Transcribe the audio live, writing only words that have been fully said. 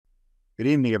Good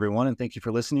evening, everyone, and thank you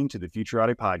for listening to the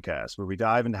Futurati Podcast, where we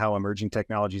dive into how emerging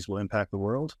technologies will impact the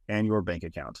world and your bank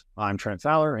account. I'm Trent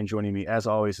Fowler, and joining me, as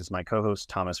always, is my co-host,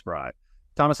 Thomas Fry.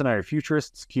 Thomas and I are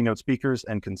futurists, keynote speakers,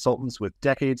 and consultants with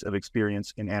decades of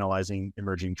experience in analyzing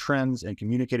emerging trends and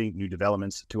communicating new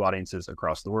developments to audiences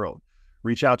across the world.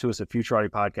 Reach out to us at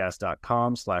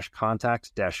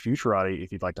futuratipodcast.com/contact-futurati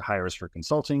if you'd like to hire us for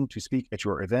consulting, to speak at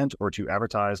your event, or to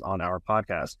advertise on our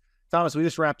podcast. Thomas, we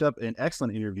just wrapped up an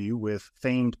excellent interview with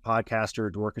famed podcaster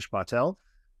Dwarkesh Patel.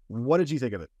 What did you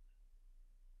think of it?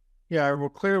 Yeah, well,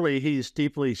 clearly he's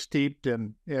deeply steeped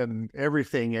in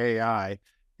everything AI,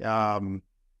 and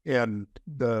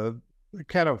the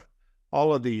kind of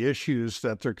all of the issues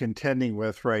that they're contending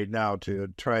with right now to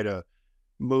try to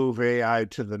move AI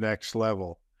to the next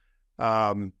level.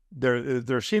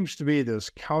 There seems to be this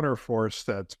counterforce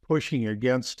that's pushing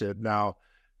against it now,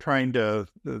 trying to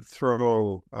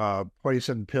throw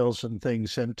poison pills and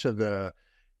things into the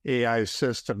AI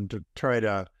system to try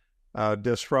to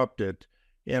disrupt it.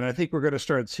 And I think we're going to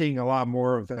start seeing a lot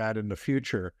more of that in the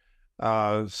future.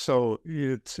 So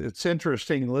it's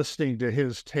interesting listening to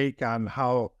his take on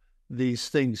how these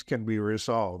things can be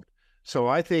resolved. So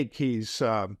I think he's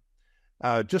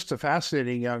just a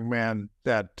fascinating young man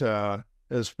that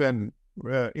has been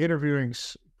interviewing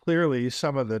clearly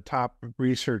some of the top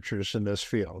researchers in this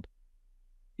field.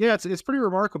 Yeah, it's pretty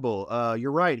remarkable.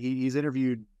 You're right. He's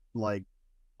interviewed like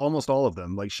almost all of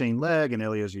them, like Shane Legg and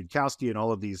Eliezer Yudkowsky and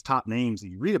all of these top names that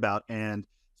you read about, and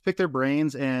pick their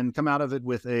brains and come out of it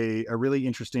with a really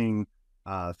interesting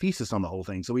thesis on the whole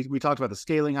thing. So we talked about the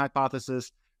scaling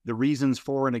hypothesis, the reasons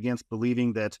for and against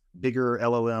believing that bigger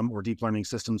LLM or deep learning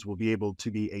systems will be able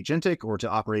to be agentic or to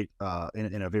operate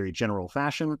in a very general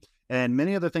fashion, and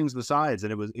many other things besides.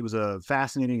 And it was a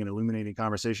fascinating and illuminating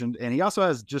conversation. And he also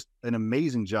has just an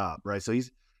amazing job, right? So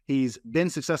he's been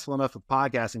successful enough with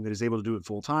podcasting that he's able to do it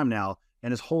full time now.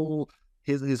 And his whole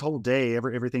day,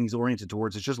 everything he's oriented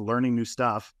towards is just learning new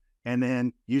stuff and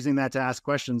then using that to ask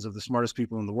questions of the smartest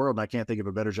people in the world. And I can't think of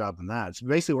a better job than that. It's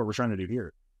basically what we're trying to do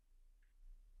here.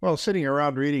 Well, sitting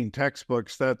around reading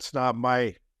textbooks, that's not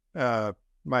my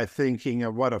thinking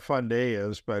of what a fun day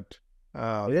is, but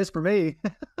it is for me.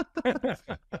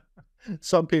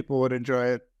 Some people would enjoy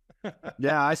it.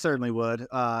 Yeah, I certainly would.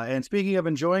 And speaking of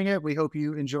enjoying it, we hope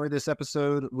you enjoy this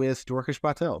episode with Dwarkesh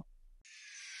Patel.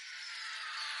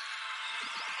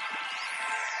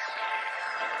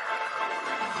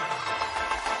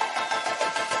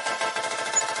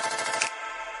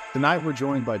 Tonight, we're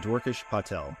joined by Dwarkesh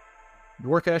Patel.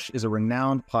 Dwarkesh is a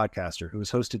renowned podcaster who has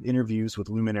hosted interviews with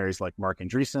luminaries like Mark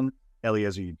Andreessen,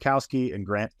 Eliezer Yudkowsky, and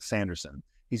Grant Sanderson.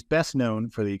 He's best known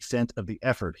for the extent of the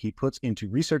effort he puts into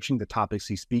researching the topics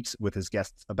he speaks with his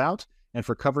guests about, and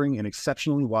for covering an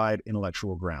exceptionally wide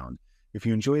intellectual ground. If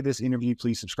you enjoyed this interview,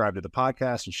 please subscribe to the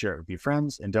podcast and share it with your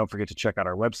friends. And don't forget to check out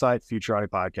our website,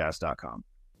 futuratipodcast.com.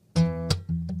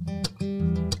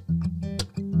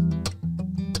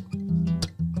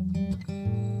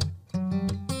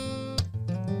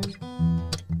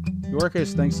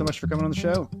 Dwarkesh, thanks so much for coming on the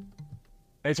show.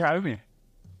 Thanks for having me.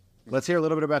 Let's hear a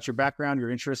little bit about your background, your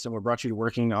interests, and what brought you to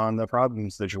working on the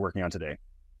problems that you're working on today.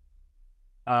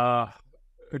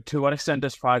 To what extent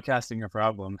is podcasting a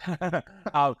problem?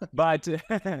 But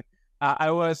I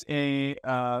was a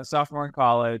sophomore in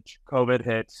college. COVID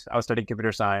hit. I was studying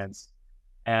computer science.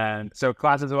 And so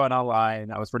classes went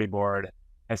online. I was pretty bored.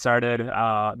 I started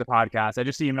the podcast. I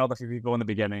just emailed a few people in the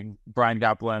beginning. Brian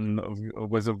Kaplan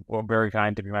was very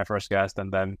kind to be my first guest.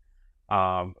 And then,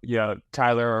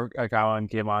 Tyler Cowan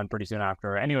came on pretty soon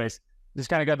after. Anyways, just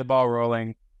kind of got the ball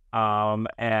rolling.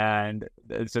 And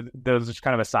so there was just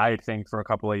kind of a side thing for a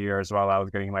couple of years while I was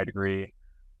getting my degree.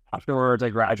 Afterwards,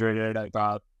 I graduated. I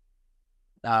thought,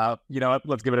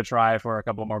 let's give it a try for a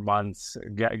couple more months,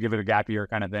 give it a gap year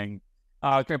kind of thing.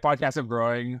 Podcasts are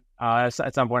growing.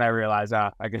 At some point I realized,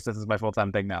 I guess this is my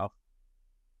full-time thing now.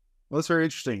 Well, that's very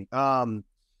interesting.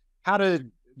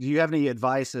 Do you have any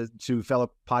advice to fellow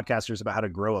podcasters about how to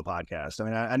grow a podcast? I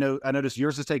mean, I noticed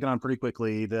yours has taken on pretty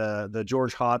quickly. The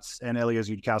George Hotz and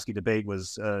Eliezer Yudkowsky debate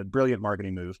was a brilliant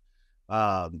marketing move.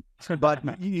 But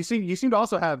you seem to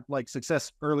also have like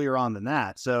success earlier on than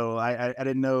that. So I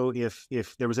didn't know if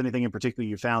there was anything in particular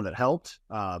you found that helped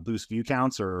boost view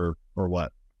counts or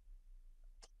what.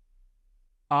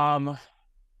 I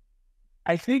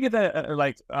think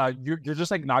that you're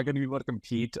just like not going to be able to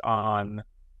compete on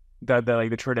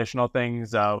the traditional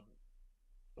things.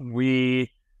 We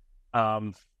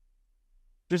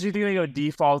just you think a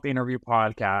default interview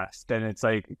podcast, and it's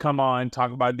like, come on,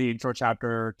 talk about the intro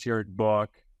chapter to your book.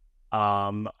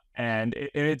 And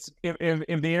it's if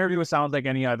the interview sounds like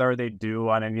any other they do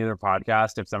on any other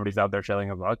podcast, if somebody's out there shilling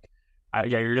a book,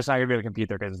 you're just not gonna be able to compete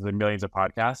there because there's millions of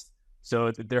podcasts.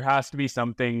 So there has to be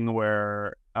something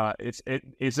where it's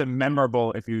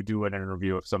memorable if you do an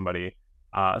interview of somebody,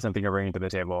 something you're bringing to the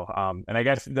table. And I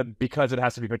guess that because it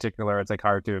has to be particular, it's like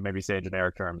hard to maybe say in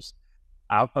generic terms.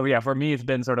 For me, it's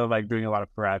been sort of like doing a lot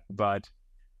of prep, but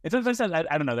it's I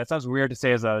don't know. That sounds weird to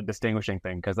say as a distinguishing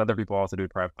thing because other people also do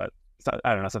prep, but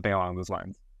I don't know, something along those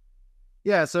lines.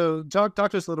 Yeah, so talk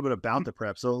to us a little bit about the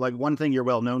prep. So, like, one thing you're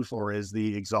well known for is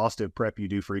the exhaustive prep you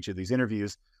do for each of these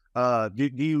interviews. Do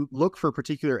you look for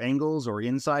particular angles or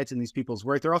insights in these people's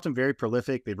work? They're often very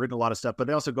prolific. They've written a lot of stuff, but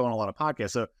they also go on a lot of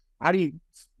podcasts. So, how do you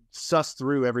suss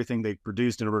through everything they've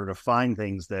produced in order to find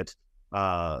things that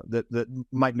that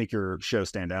might make your show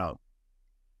stand out?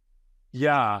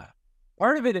 Yeah,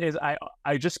 part of it is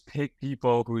I just pick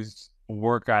people whose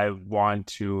work I want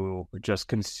to just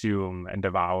consume and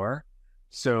devour.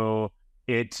 So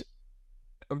it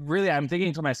really, I'm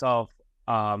thinking to myself,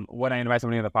 when I invite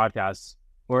somebody on the podcast,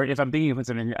 or if I'm thinking of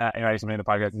considering inviting somebody on the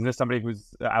podcast, is this somebody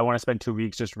who's I want to spend 2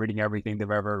 weeks just reading everything they've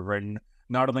ever written?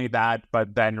 Not only that,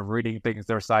 but then reading things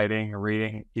they're citing,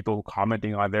 reading people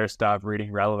commenting on their stuff, reading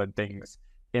relevant things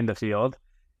in the field.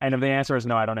 And if the answer is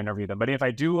no, I don't interview them. But if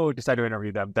I do decide to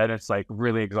interview them, then it's like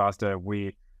really exhaustive.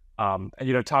 We,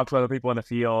 talk to other people in the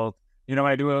field. When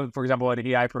I do, for example, an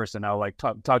AI person, I'll like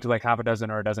talk to like half a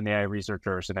dozen or a dozen AI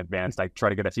researchers in advance, like try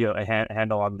to get a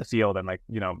handle on the field and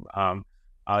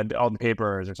all the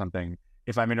papers or something.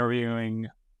 If I'm interviewing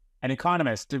an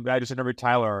economist, I just interviewed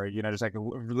Tyler, just like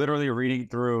literally reading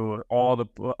through all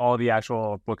the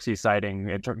actual books he's citing.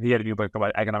 He had a new book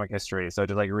about economic history, so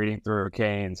just like reading through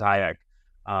Keynes, Hayek,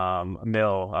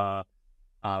 Mill.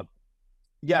 I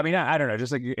don't know,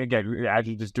 just like again,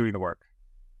 actually just doing the work.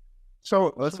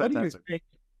 So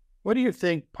what do you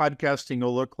think podcasting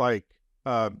will look like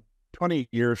 20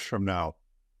 years from now?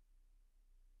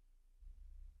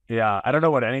 Yeah, I don't know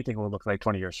what anything will look like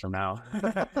 20 years from now,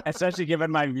 especially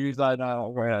given my views on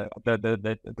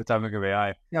the topic of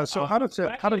AI. Yeah. So how does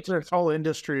this whole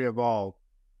industry evolve?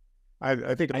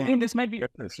 I think this might be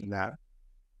that.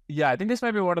 Yeah, I think this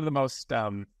might be one of the most I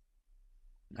don't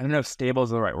know if stable is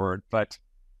the right word, but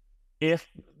if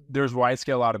there's wide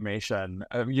scale automation,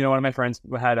 one of my friends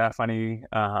had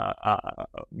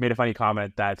made a funny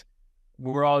comment that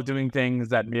we're all doing things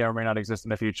that may or may not exist in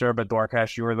the future, but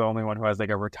Dwarkesh, you were the only one who has like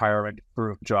a retirement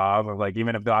proof job of like,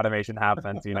 even if the automation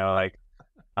happens, I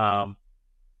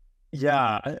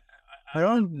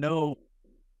don't know.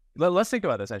 Let's think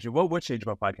about this actually. What would change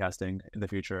about podcasting in the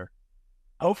future?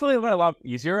 Hopefully it'll get a lot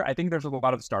easier. I think there's a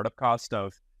lot of startup cost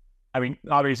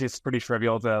obviously it's pretty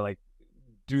trivial to like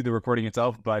do the recording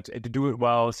itself, but to do it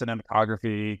well,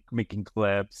 cinematography, making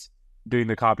clips, doing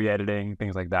the copy editing,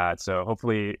 things like that. So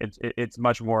hopefully it's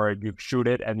much more, you shoot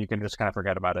it and you can just kind of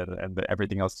forget about it and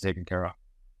everything else is taken care of.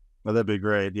 Well, that'd be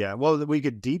great. Yeah. Well, we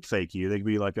could deep fake you. They could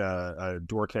be like a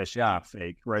Dwarkesh deep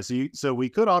fake, right? So we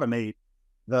could automate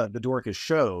the Dwarkesh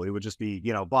show. It would just be,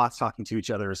 bots talking to each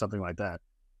other or something like that.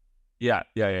 Yeah.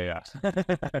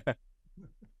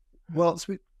 Well,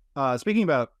 speaking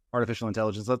about artificial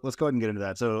intelligence, let's go ahead and get into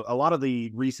that. So a lot of the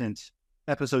recent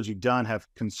episodes you've done have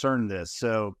concerned this.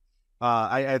 So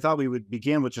I thought we would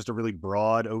begin with just a really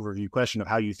broad overview question of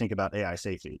how you think about AI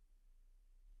safety.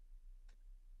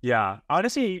 Yeah,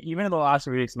 honestly, even in the last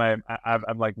few weeks, I'm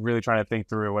like really trying to think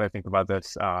through what I think about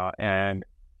this. And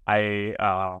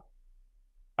the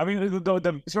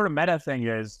sort of meta thing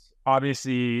is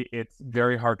obviously it's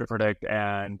very hard to predict.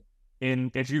 And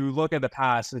if you look at the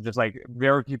past, it's just like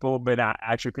very people have been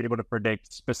actually able to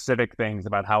predict specific things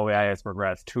about how AI has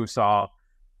progressed. Who saw,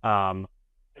 there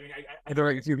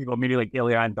are a few people, maybe like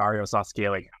Ilya and Dario, saw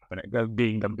scaling happen,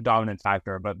 being the dominant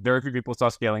factor, but very few people saw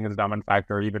scaling as a dominant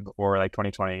factor even before like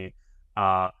 2020.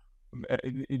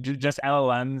 Just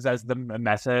LLMs as the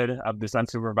method of this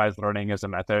unsupervised learning as a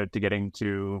method to getting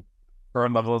to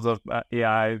current levels of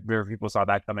AI. Very few people saw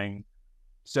that coming.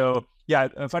 So yeah,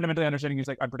 fundamentally understanding is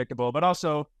like unpredictable, but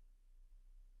also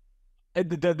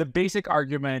the basic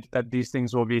argument that these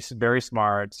things will be very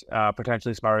smart,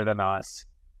 potentially smarter than us.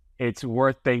 It's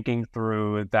worth thinking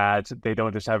through that they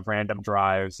don't just have random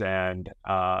drives and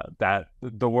that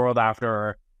the world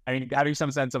after, having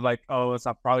some sense of like, oh, it's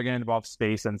not probably going to involve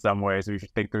space in some ways. So we should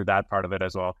think through that part of it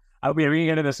as well. We can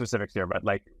get into the specifics here, but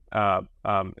like,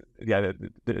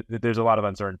 there's a lot of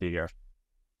uncertainty here.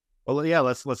 Well, yeah,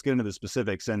 let's get into the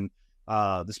specifics and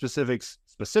the specifics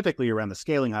specifically around the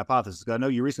scaling hypothesis. I know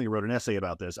you recently wrote an essay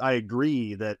about this. I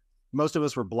agree that most of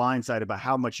us were blindsided by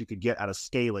how much you could get out of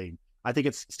scaling. I think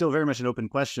it's still very much an open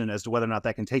question as to whether or not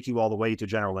that can take you all the way to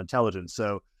general intelligence.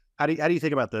 So How do you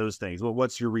think about those things? Well,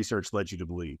 what's your research led you to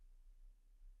believe?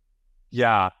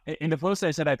 Yeah. In the post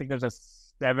I said, I think there's a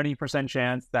 70%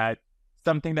 chance that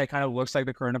something that kind of looks like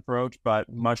the current approach,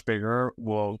 but much bigger,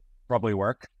 will probably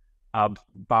work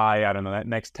by, I don't know, that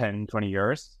next 10, 20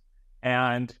 years.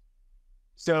 And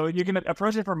so you can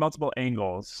approach it from multiple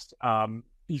angles.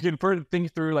 You can first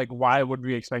think through, like, why would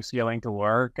we expect scaling to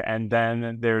work? And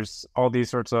then there's all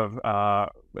these sorts of,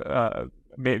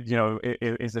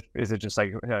 is it just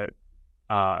like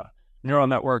neural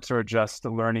networks are just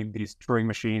learning these Turing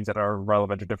machines that are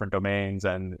relevant to different domains,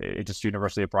 and it just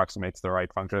universally approximates the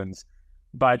right functions.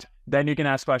 But then you can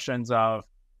ask questions of,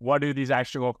 what do these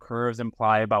actual curves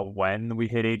imply about when we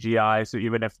hit AGI? So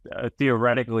even if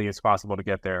theoretically it's possible to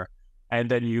get there,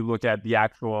 and then you look at the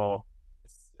actual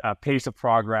pace of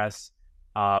progress,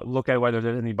 look at whether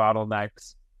there's any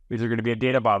bottlenecks. Is there going to be a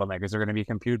data bottleneck? Is there going to be a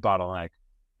compute bottleneck?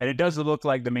 And it does look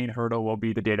like the main hurdle will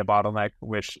be the data bottleneck,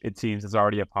 which it seems is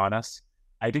already upon us.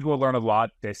 I think we'll learn a lot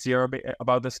this year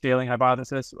about the scaling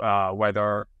hypothesis,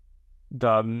 whether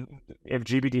if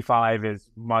GPT-5 is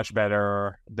much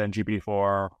better than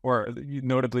GPT-4, or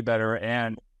notably better,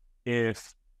 and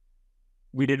if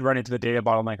we did run into the data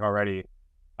bottleneck already.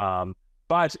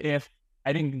 But if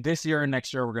I think this year and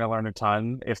next year we're going to learn a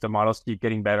ton. If the models keep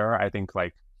getting better, I think,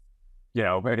 like,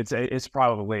 it's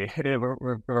probably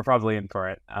we're probably in for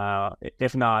it.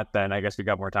 If not, then I guess we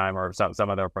got more time, or some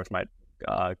other approach might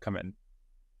come in.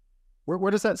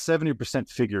 Where does that 70%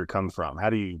 figure come from? How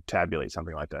do you tabulate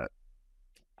something like that?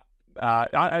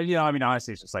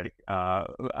 Honestly, it's just like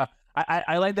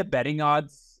I like the betting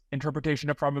odds interpretation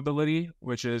of probability,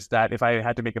 which is that if I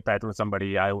had to make a bet with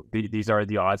somebody, these are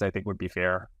the odds I think would be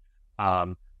fair.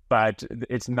 But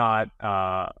it's not.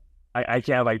 I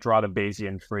can't, like, draw the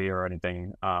Bayesian free or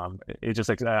anything. It's just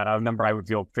like a number I would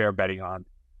feel fair betting on.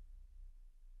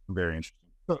 Very interesting.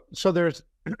 So there's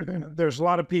a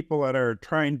lot of people that are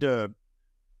trying to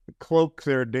cloak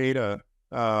their data,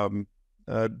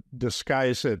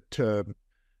 disguise it to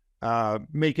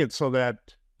make it so that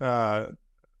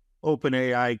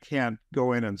OpenAI can't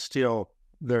go in and steal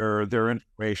their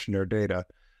information, their data.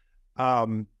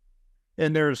 And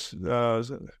there's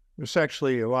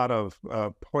actually a lot of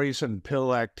poison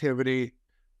pill activity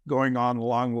going on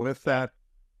along with that.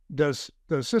 Does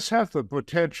this have the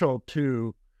potential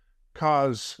to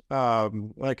cause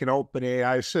like an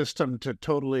OpenAI system to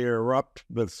totally erupt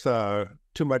with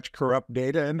too much corrupt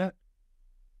data in it?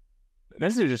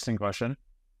 That's an interesting question.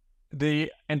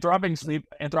 The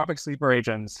Anthropic Sleeper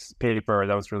Agents paper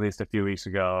that was released a few weeks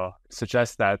ago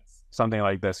suggests that something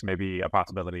like this may be a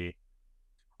possibility.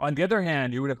 On the other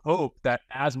hand, you would have hoped that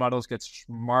as models get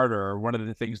smarter, one of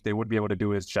the things they would be able to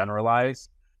do is generalize.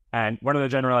 And one of the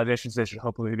generalizations they should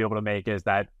hopefully be able to make is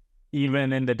that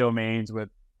even in the domains with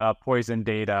poison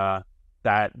data,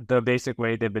 that the basic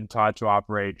way they've been taught to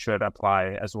operate should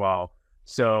apply as well.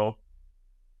 So,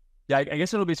 yeah, I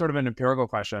guess it'll be sort of an empirical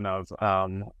question of you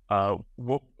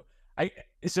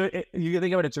can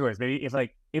think of it two ways. Maybe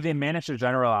if they manage to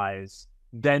generalize,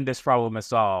 then this problem is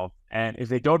solved. And if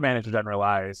they don't manage to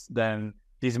generalize, then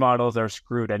these models are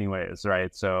screwed anyways,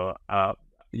 right? So, I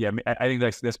think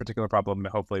this particular problem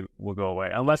hopefully will go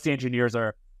away, unless the engineers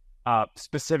are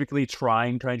specifically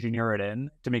trying to engineer it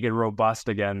in to make it robust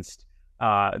against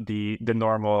the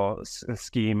normal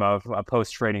scheme of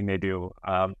post-training they do.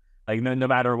 No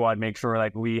matter what, make sure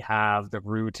we have the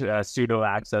root pseudo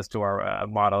access to our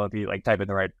model if you type in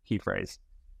the right key phrase.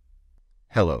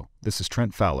 Hello, this is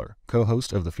Trent Fowler,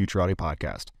 co-host of the Futurati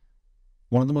podcast.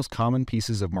 One of the most common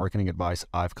pieces of marketing advice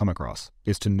I've come across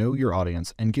is to know your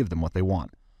audience and give them what they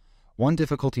want. One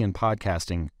difficulty in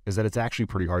podcasting is that it's actually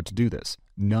pretty hard to do this.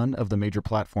 None of the major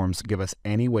platforms give us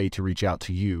any way to reach out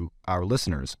to you, our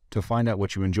listeners, to find out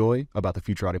what you enjoy about the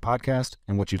Futurati podcast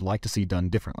and what you'd like to see done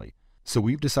differently. So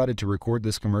we've decided to record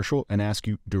this commercial and ask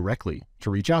you directly to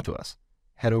reach out to us.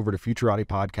 Head over to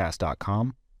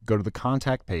futuratipodcast.com, go to the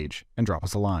contact page, and drop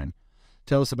us a line.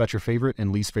 Tell us about your favorite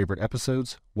and least favorite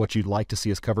episodes, what you'd like to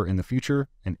see us cover in the future,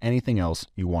 and anything else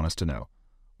you want us to know.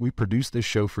 We produce this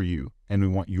show for you, and we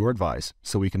want your advice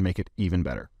so we can make it even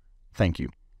better. Thank you.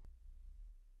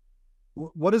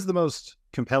 What is the most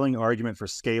compelling argument for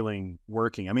scaling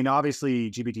working? I mean,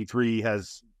 obviously,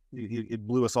 GPT-3 it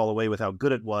blew us all away with how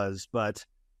good it was, but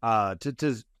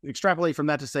to extrapolate from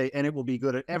that to say, and it will be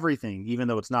good at everything, even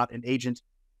though it's not an agent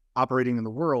operating in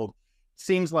the world,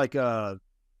 seems like a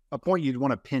point you'd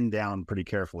want to pin down pretty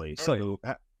carefully. So,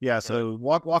 so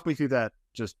walk me through that,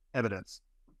 just evidence.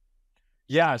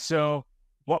 Yeah, so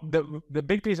the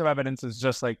big piece of evidence is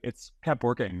just it's kept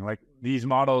working. These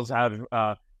models have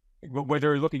whether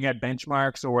you're looking at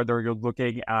benchmarks or whether you're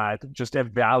looking at just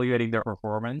evaluating their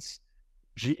performance,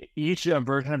 each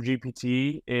version of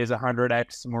GPT is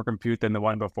 100x more compute than the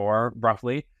one before,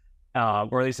 roughly,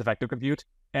 or at least effective compute.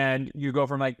 And you go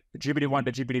from like GPT-1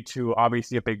 to GPT-2,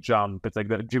 obviously a big jump. It's like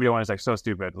the GPT-1 is like so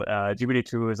stupid.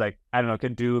 GPT-2 is like, I don't know,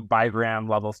 can do bigram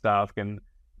level stuff, can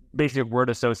basic word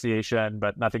association,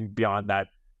 but nothing beyond that.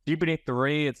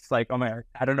 GPT-3, it's like, oh my,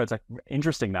 I don't know, it's like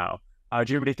interesting now.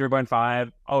 GPT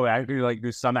 3.5, oh, I actually like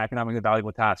do some economically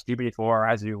valuable tasks. GPT-4,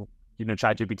 as you know,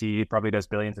 ChatGPT probably does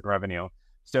billions in revenue.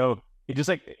 So it just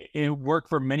like, it worked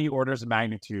for many orders of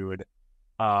magnitude.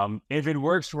 If it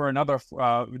works for another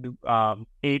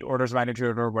 8 orders of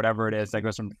magnitude or whatever it is, that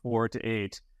goes from 4 to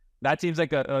 8, that seems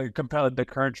like a compelling, the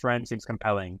current trend seems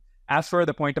compelling. As for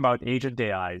the point about agent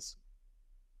AIs,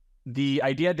 the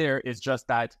idea there is just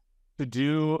that to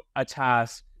do a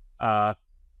task, to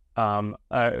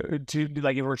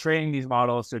like if we're training these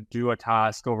models to do a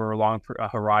task over a long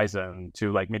horizon,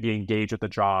 to like maybe engage with the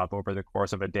job over the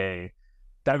course of a day,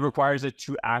 that requires it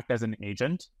to act as an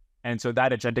agent. And so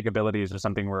that agentic ability is just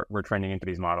something we're training into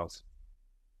these models.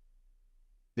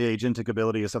 The agentic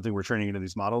ability is something we're training into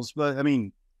these models, but I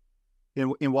mean,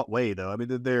 in what way though? I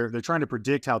mean, they're trying to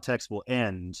predict how text will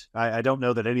end. I don't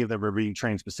know that any of them are being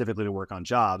trained specifically to work on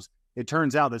jobs. It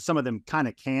turns out that some of them kind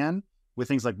of can with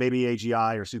things like baby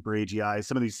AGI or super AGI,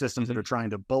 some of these systems that are trying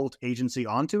to bolt agency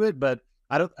onto it. But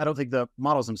I don't think the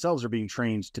models themselves are being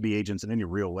trained to be agents in any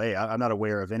real way. I'm not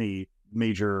aware of any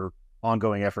major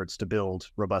ongoing efforts to build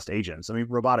robust agents. I mean,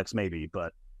 robotics maybe,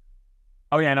 but.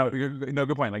 Oh yeah, no,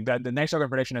 good point. Like the next token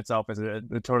prediction itself is a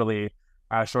totally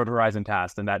short horizon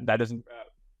task, and that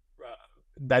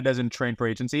doesn't train for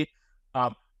agency.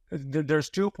 There's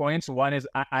 2 points. One is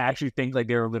I actually think like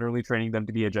they're literally training them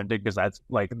to be agentic because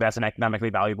that's an economically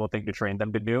valuable thing to train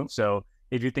them to do. So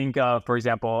if you think of, for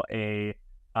example,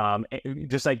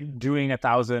 just like doing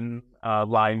 1,000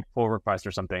 line pull request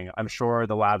or something, I'm sure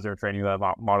the labs are training the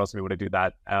models to be able to do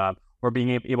that, or being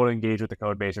able to engage with the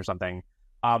code base or something.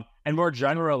 And more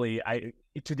generally,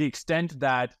 to the extent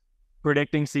that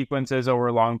predicting sequences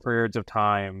over long periods of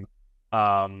time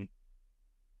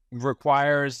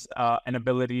requires an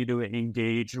ability to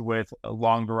engage with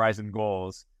long horizon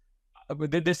goals.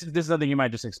 This is something you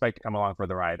might just expect to come along for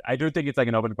the ride. I do think it's like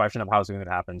an open question of how soon it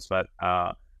happens, but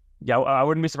yeah, I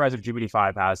wouldn't be surprised if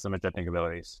GPT-5 has some agentic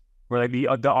abilities, where like the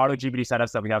auto GPT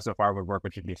setups that we have so far would work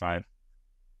with GPT-5.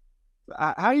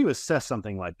 How do you assess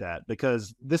something like that?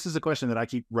 Because this is a question that I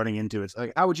keep running into. It's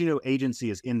like, how would you know agency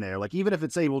is in there? Like, even if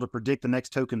it's able to predict the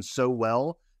next token so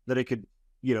well that it could,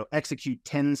 execute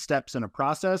 10 steps in a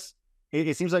process,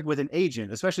 it seems like with an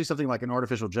agent, especially something like an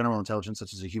artificial general intelligence,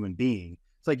 such as a human being,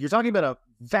 it's like you're talking about a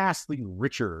vastly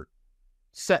richer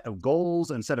set of goals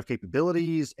and set of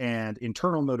capabilities and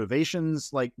internal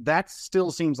motivations. Like, that still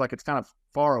seems like it's kind of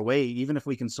far away, even if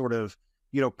we can sort of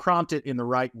prompt it in the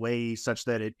right way such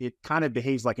that it kind of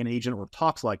behaves like an agent or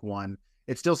talks like one.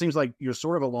 It still seems like you're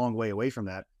sort of a long way away from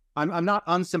that. I'm not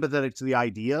unsympathetic to the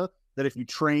idea that if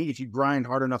you grind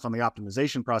hard enough on the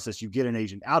optimization process, you get an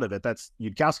agent out of it. That's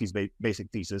Yudkowsky's basic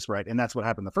thesis, right? And that's what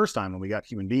happened the first time when we got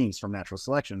human beings from natural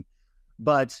selection.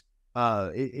 But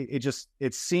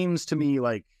it seems to me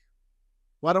like,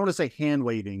 well, I don't want to say hand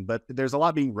waving, but there's a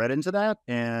lot being read into that.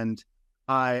 And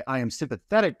I am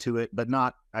sympathetic to it, but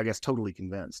not, I guess, totally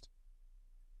convinced.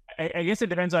 I guess it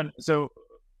depends on, so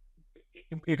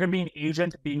it could be an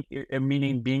agent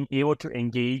meaning being able to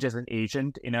engage as an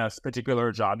agent in a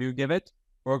particular job you give it,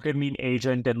 or it could mean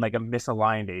agent and like a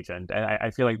misaligned agent. And I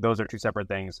feel like those are 2 separate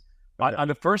things. Okay. On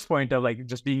the first point of like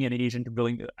just being an agent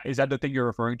building, is that the thing you're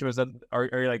referring to? Is that are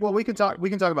you like? Well, we can talk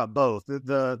about both.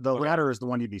 The okay. Latter is the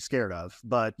one you'd be scared of,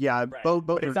 but yeah, right. both.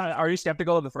 Are you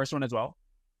skeptical of the first one as well?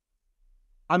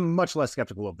 I'm much less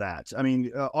skeptical of that. I mean,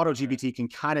 AutoGPT can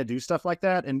kind of do stuff like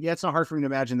that. And yeah, it's not hard for me to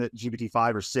imagine that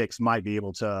GPT-5 or 6 might be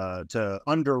able to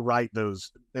underwrite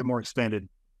those more expanded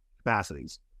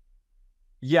capacities.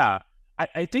 Yeah,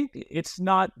 I think it's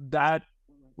not that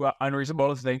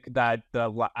unreasonable to think that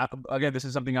again, this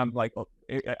is something I'm like,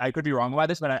 I could be wrong about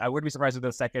this, but I would be surprised if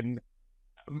the second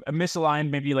misaligned,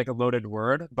 maybe like a loaded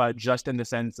word, but just in the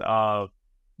sense of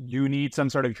you need some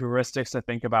sort of heuristics to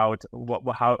think about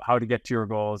how to get to your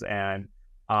goals and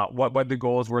what the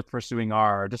goals worth pursuing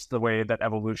are, just the way that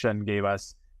evolution gave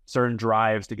us certain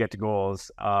drives to get to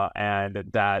goals, and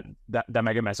that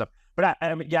might get messed up. But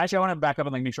actually, I want to back up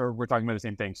and like make sure we're talking about the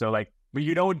same thing. So like, but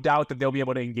you don't doubt that they'll be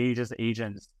able to engage as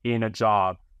agents in a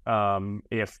job,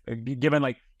 if given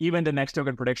like even the next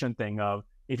token prediction thing of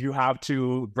if you have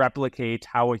to replicate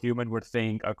how a human would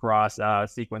think across a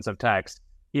sequence of text.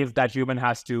 if that human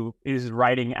is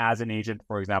writing as an agent,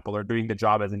 for example, or doing the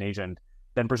job as an agent,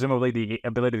 then presumably the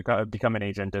ability to become an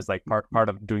agent is like part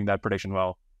of doing that prediction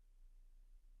well.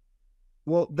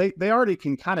 Well, they already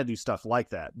can kind of do stuff like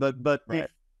that, but Right.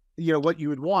 if, what you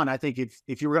would want, I think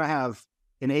if you were going to have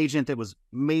an agent that was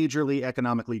majorly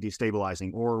economically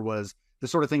destabilizing or was the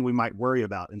sort of thing we might worry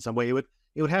about in some way, it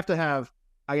would have to have,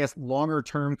 I guess, longer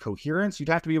term coherence. You'd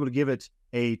have to be able to give it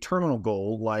a terminal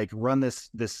goal, like run this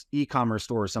e-commerce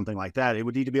store or something like that. It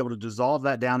would need to be able to dissolve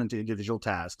that down into individual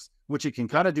tasks, which it can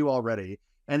kind of do already.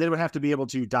 And then it would have to be able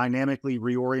to dynamically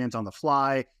reorient on the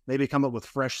fly, maybe come up with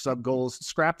fresh sub goals,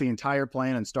 scrap the entire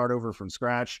plan and start over from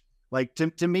scratch. Like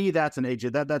to me, that's an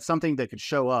agent. That's something that could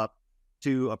show up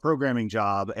to a programming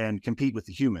job and compete with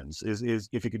the humans is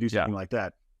if it could do something like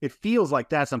that. It feels like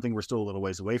that's something we're still a little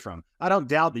ways away from. I don't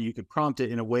doubt that you could prompt it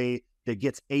in a way that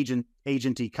gets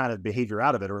agenty kind of behavior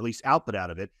out of it, or at least output out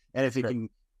of it. And if it can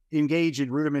engage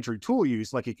in rudimentary tool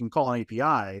use, like it can call an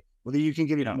API, well, then you can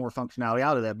get more functionality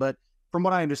out of that. But from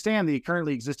what I understand, the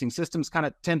currently existing systems kind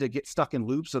of tend to get stuck in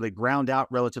loops, so they ground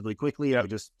out relatively quickly and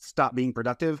just stop being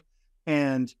productive.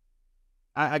 And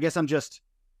I guess I'm just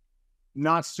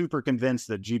not super convinced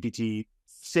that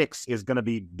GPT-6 is going to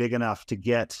be big enough to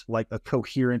get like a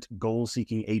coherent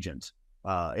goal-seeking agent,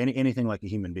 anything like a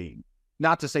human being.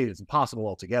 Not to say that it's impossible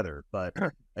altogether, but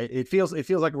it feels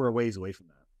like we're a ways away from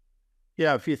that.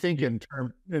 Yeah, if you think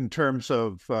in terms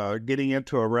of getting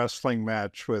into a wrestling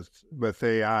match with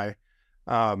AI,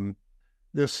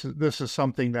 this is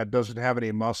something that doesn't have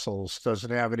any muscles,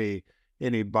 doesn't have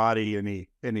any body,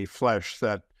 any flesh,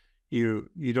 that you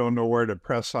don't know where to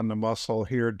press on the muscle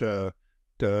here to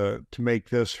make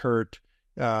this hurt.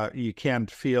 You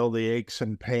can't feel the aches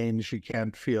and pains. You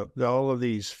can't feel all of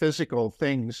these physical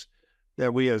things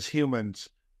that we as humans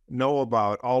know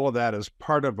about. All of that is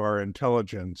part of our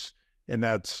intelligence, and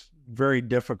that's very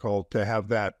difficult to have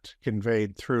that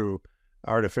conveyed through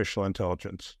artificial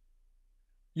intelligence.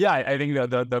 Yeah, I think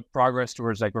the progress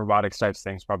towards like robotics types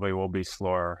things probably will be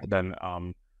slower than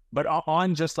but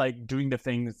on just like doing the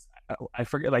things, I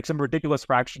forget, like some ridiculous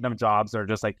fraction of jobs are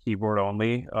just like keyboard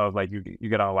only, of like you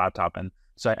get on a laptop. And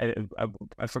so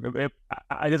I forget,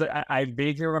 I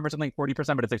vaguely remember something like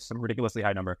 40%, but it's like some ridiculously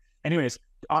high number. Anyways,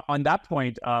 on that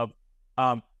point of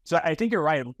so I think you're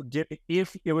right.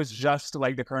 If it was just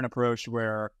like the current approach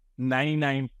where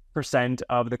 99%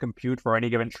 of the compute for any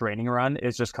given training run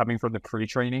is just coming from the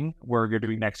pre-training where you're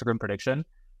doing exocrine prediction,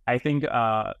 I think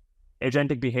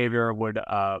agentic behavior would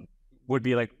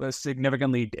be like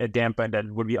significantly dampened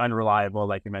and would be unreliable,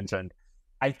 like you mentioned.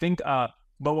 I think, but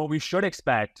what we should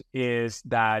expect is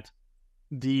that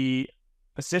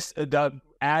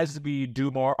as we do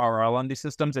more RL on these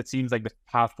systems, it seems like the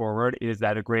path forward is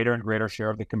that a greater and greater share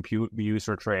of the compute we use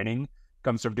for training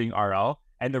comes from doing RL.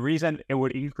 And the reason it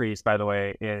would increase, by the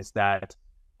way, is that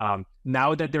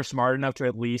now that they're smart enough to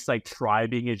at least like try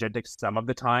being agentic some of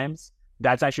the times,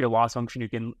 that's actually a loss function you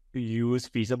can use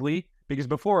feasibly. Because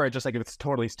before, it's just like, if it's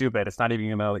totally stupid, it's not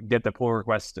even going to get the pull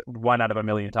request 1 out of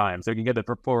 1,000,000 times. So you can get the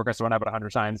pull request 1 out of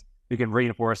 100 times. You can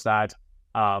reinforce that,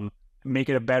 make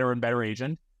it a better and better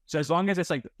agent. So as long as it's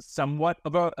like somewhat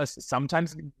of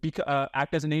sometimes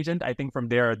act as an agent, I think from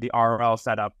there, the RL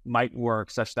setup might work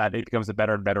such that it becomes a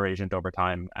better and better agent over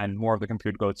time, and more of the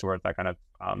compute goes towards that kind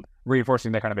of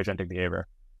reinforcing that kind of agentic behavior.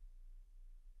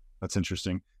 That's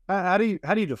interesting. How do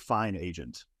you define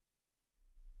agent?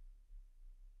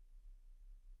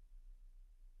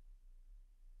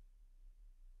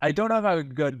 I don't have a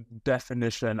good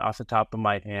definition off the top of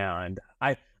my hand.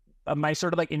 My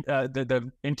sort of like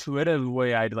the intuitive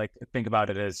way I'd like to think about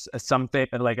it is something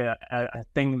like a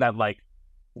thing that like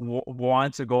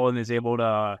wants a goal and is able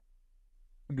to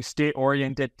stay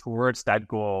oriented towards that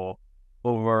goal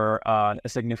over a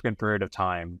significant period of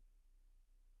time.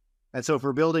 And so if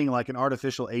we're building like an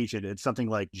artificial agent, it's something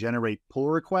like generate pull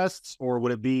requests, or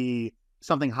would it be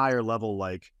something higher level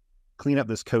like clean up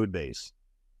this code base?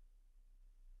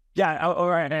 Yeah,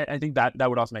 or I think that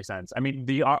would also make sense. I mean,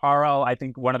 the RL, I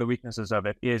think one of the weaknesses of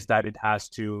it is that it has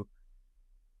to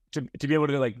be able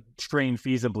to like train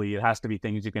feasibly, it has to be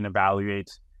things you can evaluate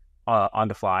on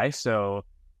the fly. So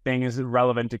things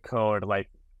relevant to code, like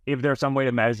if there's some way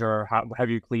to measure how have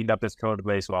you cleaned up this code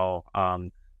base well,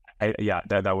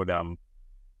 that would I'm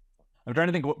trying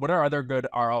to think what are other good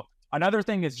RL. Another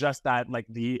thing is just that like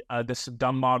the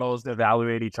dumb models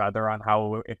evaluate each other on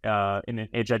how in an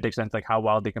agentic sense, like how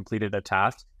well they completed a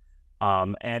task.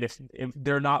 And if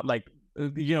they're not like,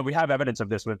 we have evidence of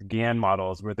this with GAN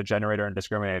models with the generator and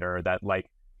discriminator, that like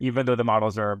even though the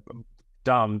models are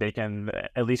dumb, they can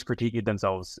at least critique it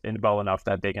themselves well enough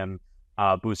that they can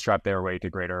bootstrap their way to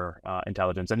greater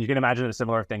intelligence. And you can imagine a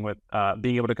similar thing with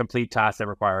being able to complete tasks that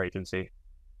require agency.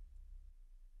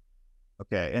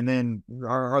 Okay. And then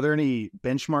are there any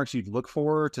benchmarks you'd look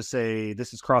for to say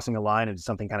this is crossing a line into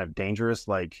something kind of dangerous,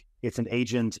 like it's an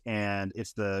agent and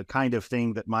it's the kind of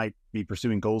thing that might be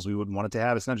pursuing goals we wouldn't want it to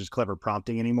have? It's not just clever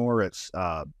prompting anymore. It's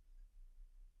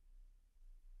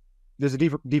there's a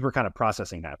deeper kind of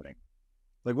processing happening.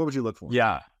 Like, what would you look for?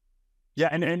 Yeah.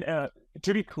 And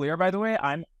to be clear, by the way,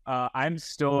 I'm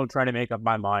still trying to make up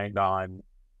my mind on,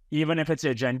 even if it's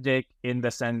agentic in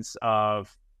the sense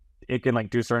of it can like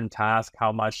do certain tasks,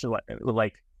 how much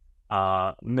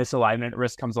misalignment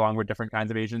risk comes along with different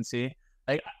kinds of agency.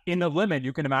 Like in the limit,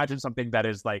 you can imagine something that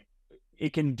is like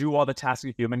it can do all the tasks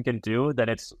a human can do, then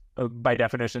it's by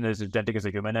definition as agentic as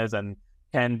a human is, and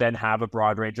can then have a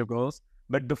broad range of goals.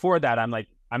 But before that, I'm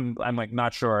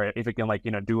not sure if it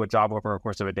can do a job over a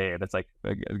course of a day that's like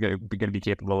going to be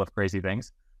capable of crazy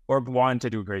things or want to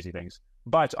do crazy things.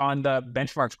 But on the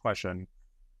benchmarks question,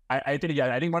 I think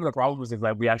one of the problems is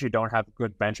that we actually don't have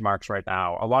good benchmarks right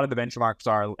now. A lot of the benchmarks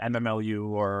are MMLU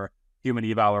or human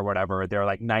eval or whatever. They're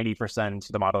like 90%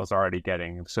 the model is already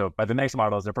getting. So by the next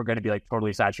models, they're going to be like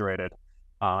totally saturated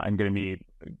and going to be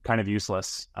kind of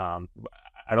useless. I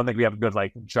don't think we have good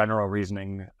like general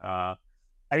reasoning. I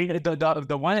mean,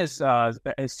 the one is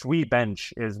Sweet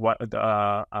Bench is what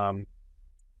a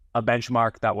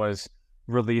benchmark that was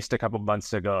released a couple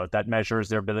months ago that measures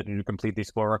their ability to complete these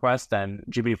pull requests, and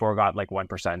GPT-4 got like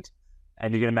 1%.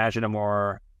 And you can imagine a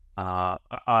more a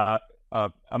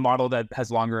model that has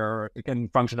can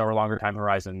function over longer time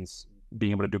horizons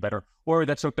being able to do better, or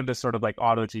that's hooked into sort of like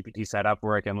auto GPT setup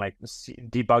where it can like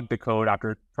debug the code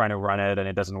after trying to run it and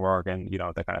it doesn't work, and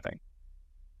that kind of thing.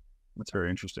 That's very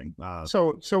interesting.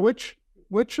 So which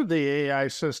of the AI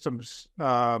systems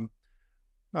would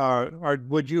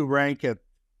you rank at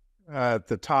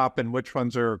the top, and which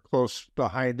ones are close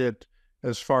behind it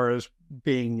as far as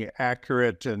being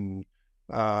accurate and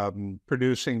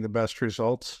producing the best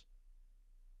results?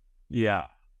 Yeah.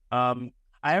 I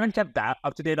haven't kept that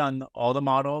up to date on all the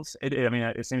models.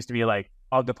 It seems to be like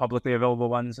all the publicly available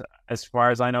ones. As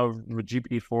far as I know,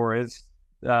 GPT-4 is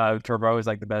Turbo is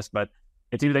like the best, but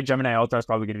it seems like Gemini Ultra is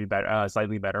probably going to be better,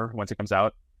 slightly better once it comes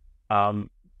out.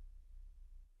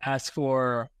 As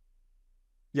for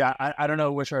I don't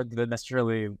know which are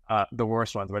necessarily the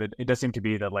worst ones, but it does seem to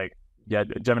be that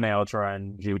Gemini Ultra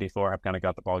and GPT-4 have kind of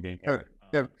got the ball game here.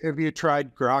 Have you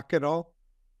tried Grok at all?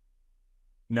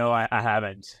 No, I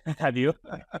haven't. Have you?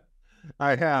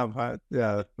 I have.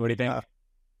 Yeah. What do you think?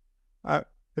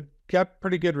 It got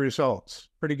pretty good results.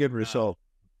 What did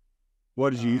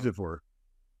you use it for?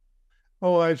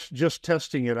 Oh, I was just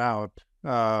testing it out.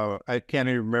 I can't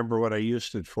even remember what I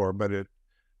used it for, but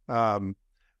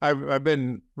I've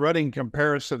been running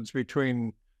comparisons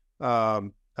between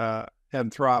Anthropic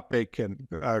and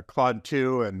Claude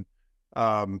 2 and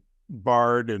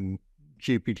Bard and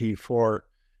GPT-4.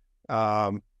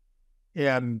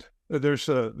 And there's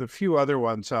a few other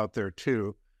ones out there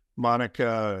too,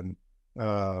 Monica, and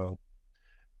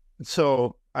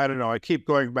so I don't know. I keep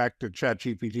going back to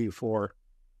ChatGPT-4.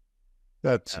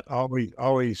 That's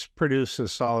always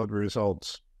produces solid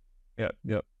results.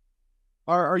 Yep.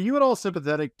 Are you at all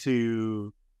sympathetic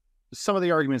to some of the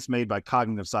arguments made by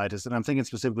cognitive scientists? And I'm thinking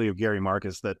specifically of Gary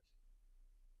Marcus, that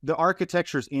the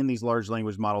architectures in these large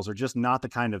language models are just not the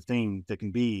kind of thing that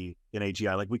can be in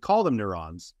AGI. Like, we call them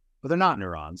neurons, but they're not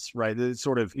neurons, right? It's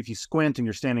sort of, if you squint and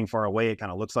you're standing far away, it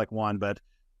kind of looks like one, but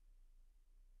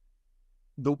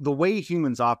the way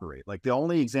humans operate, like the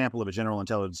only example of a general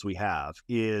intelligence we have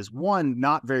is, one,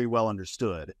 not very well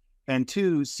understood, and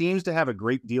two, seems to have a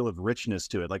great deal of richness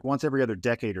to it. Like once every other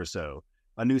decade or so,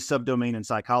 a new subdomain in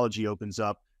psychology opens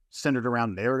up centered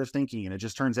around narrative thinking, and it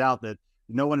just turns out that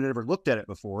no one had ever looked at it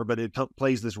before, but it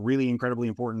plays this really incredibly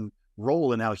important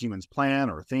role in how humans plan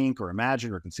or think or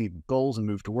imagine or conceive goals and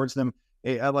move towards them.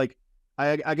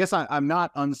 I guess I'm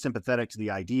not unsympathetic to the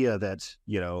idea that,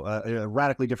 a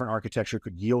radically different architecture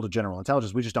could yield a general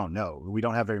intelligence. We just don't know. We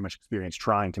don't have very much experience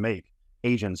trying to make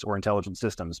agents or intelligent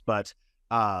systems. But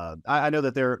I know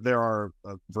that there are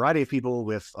a variety of people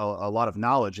with a lot of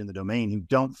knowledge in the domain who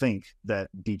don't think that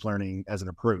deep learning as an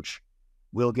approach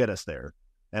will get us there.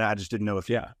 And I just didn't know if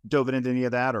you dove into any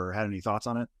of that or had any thoughts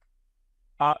on it.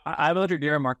 I haven't looked at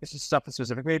Gary Marcus' stuff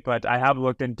specifically, but I have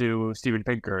looked into Steven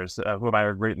Pinker's, whom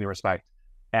I greatly respect.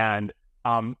 And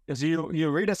so you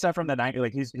read his stuff from the 90s,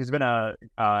 like he's been a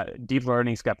deep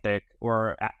learning skeptic,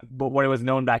 but what it was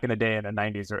known back in the day in the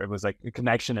 90s, or it was like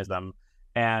connectionism.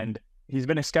 And he's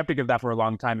been a skeptic of that for a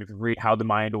long time. If you read How the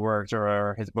Mind Works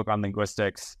or his book on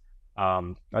linguistics,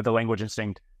 The Language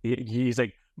Instinct, he's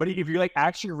like, But if you like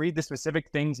actually read the specific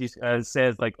things he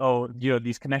says, like, oh,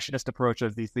 these connectionist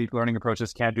approaches, these deep learning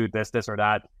approaches can't do this, this, or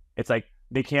that. It's like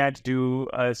they can't do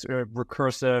sort of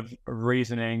recursive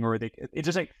reasoning, or it's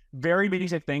just like very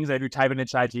basic things that if you type into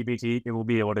ChatGPT, it will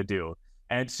be able to do.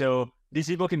 And so these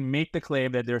people can make the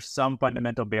claim that there's some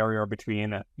fundamental barrier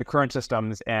between the current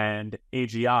systems and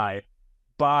AGI,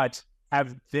 but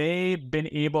have they been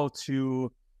able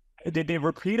to? They've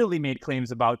repeatedly made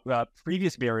claims about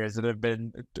previous barriers that have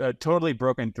been totally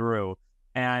broken through,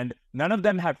 and none of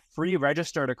them have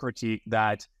pre-registered a critique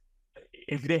that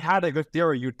if they had a good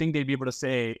theory, you'd think they'd be able to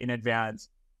say in advance,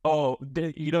 oh,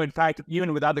 in fact,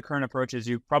 even without the current approaches,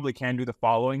 you probably can do the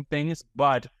following things,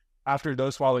 but after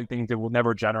those following things, it will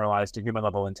never generalize to human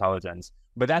level intelligence.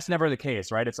 But that's never the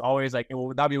case, right? It's always like, it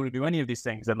will not be able to do any of these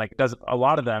things, and like it does a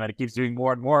lot of them, and it keeps doing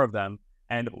more and more of them.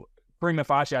 And prima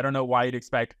facie, I don't know why you'd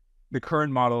expect the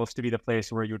current models to be the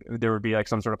place where there would be like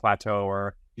some sort of plateau,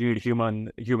 or you need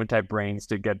human type brains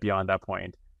to get beyond that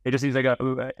point. It just seems like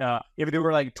if they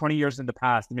were like 20 years in the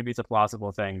past, maybe it's a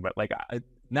plausible thing. But like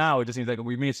now, it just seems like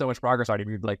we've made so much progress already.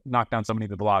 We've like knocked down so many of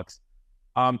the blocks.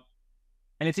 And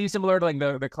it seems similar to like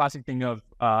the classic thing of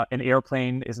an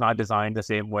airplane is not designed the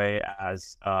same way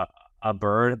as a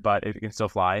bird, but it can still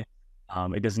fly.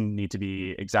 It doesn't need to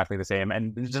be exactly the same.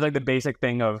 And it's just like the basic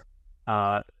thing of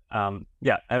I'll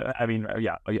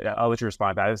let you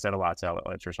respond. I just said a lot, so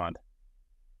I'll let you respond.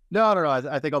 No.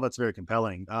 I think all that's very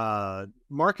compelling.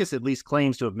 Marcus at least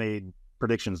claims to have made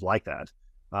predictions like that.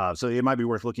 So it might be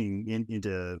worth looking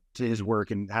into his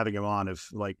work and having him on. If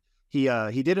like he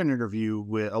did an interview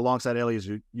alongside Elias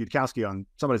Yudkowsky on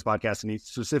somebody's podcast, and he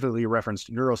specifically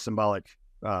referenced neurosymbolic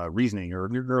reasoning or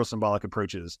neurosymbolic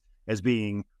approaches as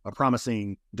being a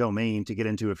promising domain to get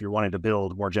into if you're wanting to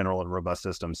build more general and robust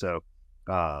systems. So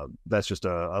that's just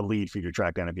a lead for you to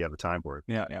track down if you have the time for it.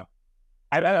 Yeah.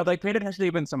 I'd like paid attention to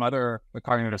even some other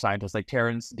cognitive scientists like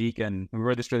Terence Deacon, who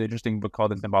wrote this really interesting book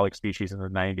called The Symbolic Species in the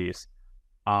 90s.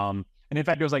 And in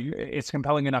fact, it was like, it's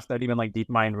compelling enough that even like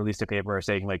DeepMind released a paper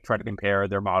saying like, try to compare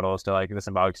their models to like the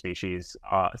symbolic species,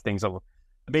 things that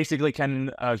basically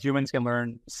humans can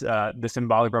learn the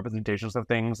symbolic representations of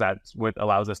things. That's what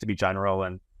allows us to be general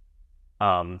and,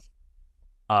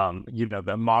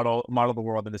 the model the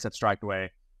world in this abstract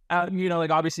way.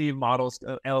 Like obviously models,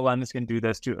 LLMs can do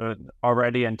this to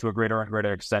already, and to a greater and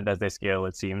greater extent as they scale.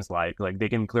 It seems like they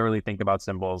can clearly think about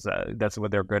symbols. That's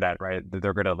what they're good at, right?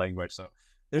 They're good at language. So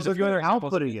there's a few other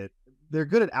outputting it. They're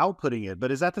good at outputting it,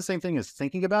 but is that the same thing as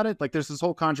thinking about it? Like there's this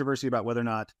whole controversy about whether or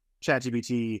not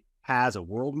ChatGPT has a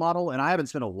world model, and I haven't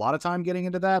spent a lot of time getting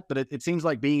into that, but it seems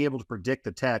like being able to predict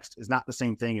the text is not the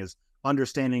same thing as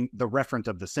understanding the referent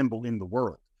of the symbol in the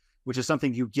world, which is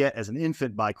something you get as an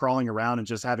infant by crawling around and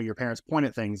just having your parents point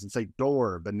at things and say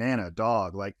door, banana,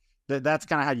 dog. Like that's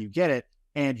kind of how you get it.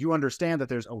 And you understand that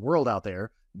there's a world out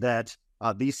there that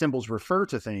these symbols refer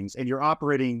to things, and you're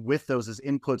operating with those as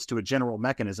inputs to a general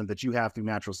mechanism that you have through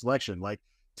natural selection. Like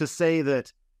to say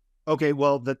that, okay,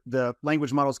 well, the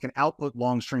language models can output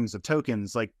long strings of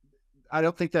tokens. Like, I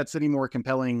don't think that's any more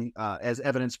compelling as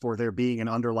evidence for there being an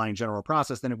underlying general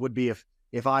process than it would be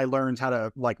if I learned how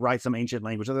to like write some ancient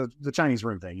language, the Chinese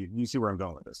room thing. You see where I'm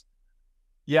going with this.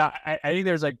 Yeah, I think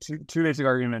there's like two basic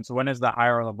arguments. One is the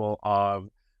higher level of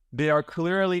they are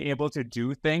clearly able to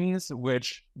do things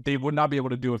which they would not be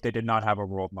able to do if they did not have a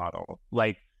world model.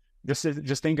 Like just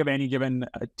think of any given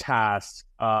task,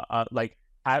 like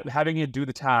having it do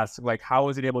the task. Like how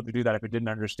is it able to do that if it didn't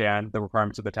understand the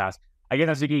requirements of the task? I guess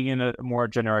I'm speaking in a more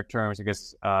generic terms. I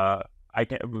guess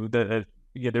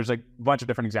there's like a bunch of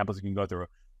different examples you can go through.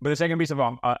 But the second piece of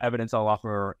evidence I'll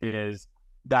offer is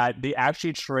that they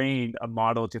actually trained a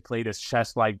model to play this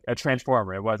chess-like a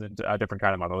transformer. It wasn't a different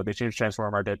kind of model. They changed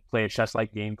transformer to play a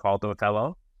chess-like game called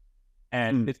Othello.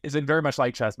 And it's very much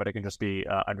like chess, but it can just be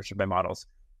understood by models.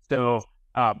 So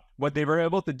what they were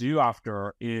able to do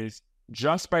after is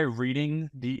just by reading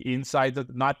the insides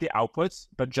of, not the outputs,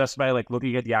 but just by like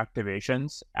looking at the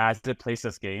activations as it plays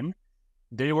this game,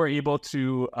 they were able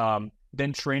to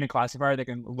then train a classifier that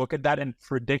can look at that and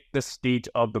predict the state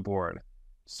of the board.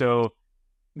 So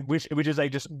which is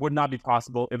like just would not be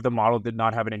possible if the model did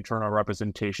not have an internal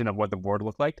representation of what the board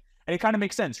looked like. And it kind of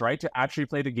makes sense, right? To actually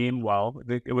play the game well,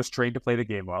 it was trained to play the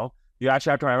game well. You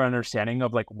actually have to have an understanding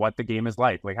of like what the game is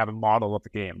like have a model of the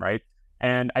game, right?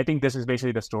 And I think this is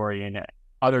basically the story in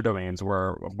other domains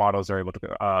where models are able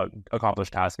to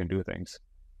accomplish tasks and do things.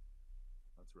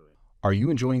 Are you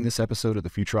enjoying this episode of the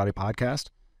Futurati Podcast?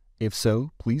 If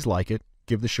so, please like it,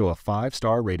 give the show a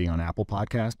 5-star rating on Apple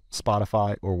Podcast,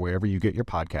 Spotify, or wherever you get your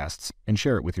podcasts, and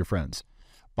share it with your friends.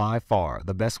 By far,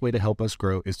 the best way to help us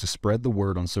grow is to spread the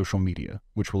word on social media,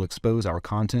 which will expose our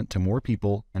content to more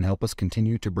people and help us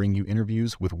continue to bring you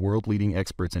interviews with world-leading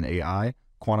experts in AI,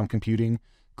 quantum computing,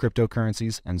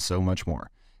 cryptocurrencies, and so much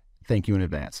more. Thank you in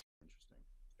advance.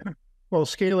 Well,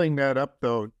 scaling that up,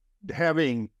 though,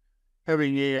 having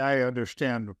AI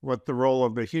understand what the role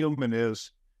of the human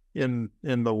is in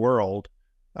the world,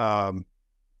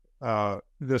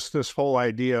 this whole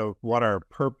idea of what our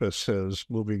purpose is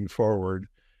moving forward,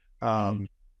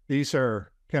 these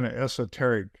are kind of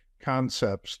esoteric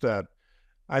concepts that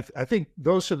I think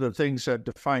those are the things that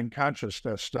define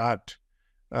consciousness, not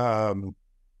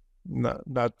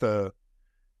the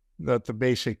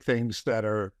basic things that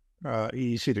are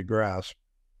easy to grasp.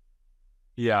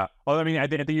 Yeah. Well, I mean, I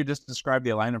think you just described the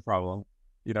alignment problem.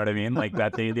 You know what I mean? Like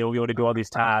that they'll be able to do all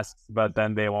these tasks, but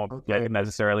then they won't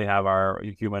necessarily have our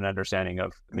human understanding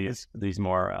of these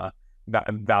more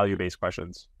value-based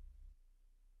questions.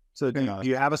 So do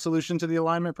you have a solution to the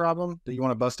alignment problem that you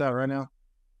want to bust out right now?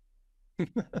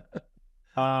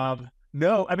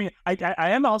 No, I mean,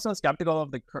 I am also skeptical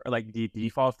of the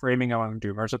default framing among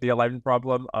doomers of the alignment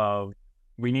problem of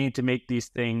we need to make these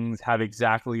things have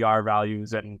exactly our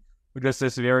values, and just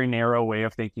this very narrow way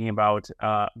of thinking about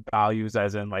values,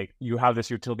 as in like you have this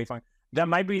utility function. That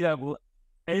might be that.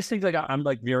 I just think like I'm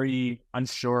like very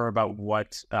unsure about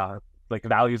what like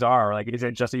values are. Like, is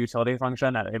it just a utility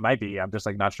function? It might be. I'm just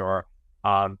like not sure.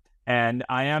 And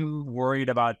I am worried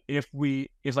about if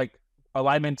like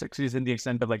alignment succeeds in the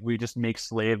extent of like we just make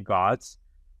slave gods,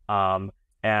 and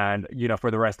for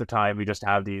the rest of the time we just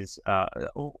have these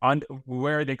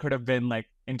where they could have been like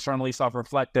internally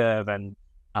self-reflective and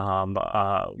had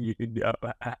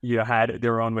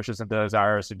their own wishes and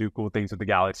desires to do cool things with the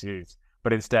galaxies,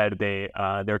 but instead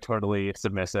they're totally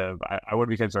submissive. I would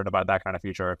be concerned about that kind of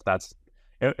future if that's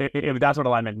what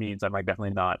alignment means. I'm like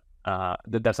definitely not.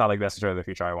 That's not like necessarily the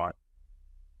future I want.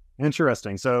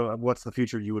 Interesting. So, what's the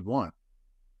future you would want?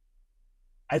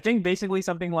 I think basically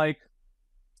something like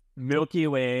Milky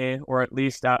Way, or at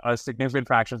least a significant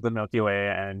fraction of the Milky Way,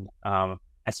 and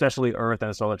especially Earth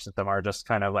and the solar system are just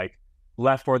kind of like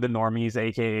left for the normies,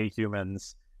 aka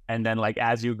humans. And then like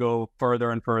as you go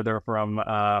further and further from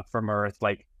Earth,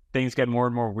 like things get more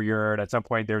and more weird. At some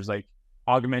point there's like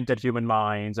augmented human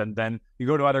minds, and then you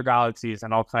go to other galaxies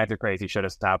and all kinds of crazy shit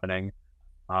is happening.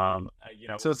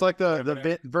 So it's like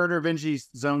the Werner Vinge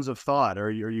zones of thought. Are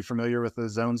you familiar with the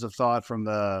zones of thought from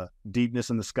the Deepness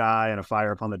in the Sky and A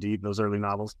Fire Upon the Deep, those early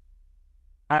novels?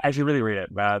 I should really read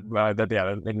it, but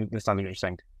it's something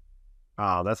interesting.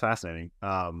 Oh, that's fascinating.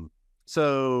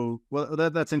 So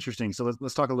that's interesting. So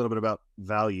let's talk a little bit about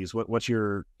values. What's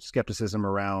your skepticism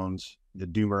around the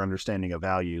doomer understanding of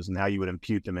values and how you would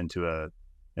impute them into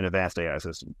an advanced AI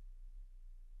system?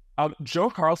 Joe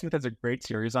Carlsmith has a great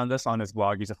series on this on his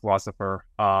blog. He's a philosopher,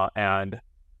 and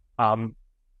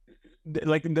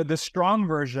like the strong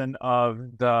version of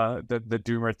the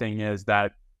doomer thing is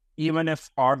that even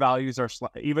if our values are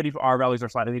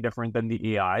slightly different than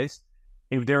the AI's,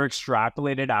 if they're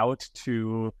extrapolated out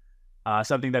to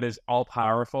something that is all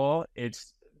powerful,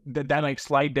 it's that like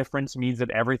slight difference means that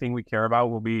everything we care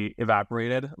about will be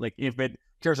evaporated. Like if it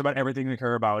cares about everything we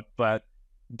care about, but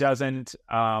doesn't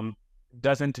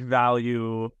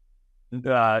value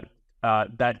that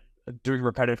doing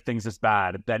repetitive things is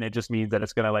bad, then it just means that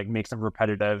it's going to like make some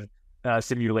repetitive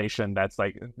simulation that's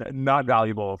like not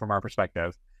valuable from our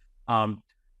perspective.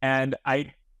 And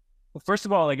first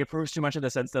of all, like it proves too much in the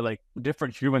sense that like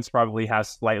different humans probably have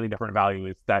slightly different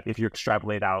values that if you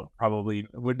extrapolate out, probably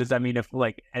what does that mean if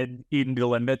like in the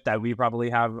limit that we probably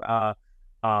have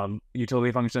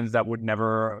utility functions that would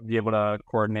never be able to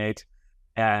coordinate.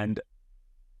 And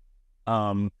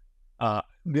I'm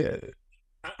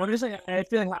just like, I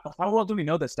feel like how well do we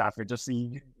know this stuff? Or just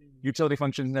the utility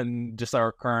functions and just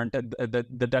our current the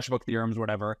Deshbook theorems,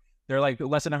 whatever. They're like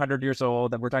less than 100 years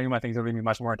old, and we're talking about things that are going to be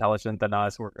much more intelligent than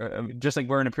us. We're just like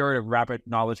we're in a period of rapid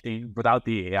knowledge gain without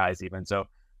the AIs even. So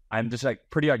I'm just like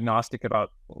pretty agnostic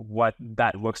about what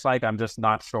that looks like. I'm just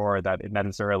not sure that it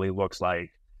necessarily looks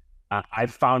like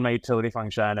I've found my utility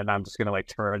function, and I'm just going to like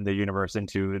turn the universe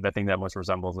into the thing that most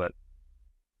resembles it.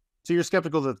 So you're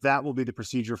skeptical that will be the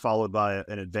procedure followed by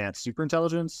an advanced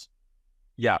superintelligence?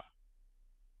 Yeah.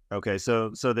 Okay,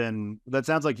 so then that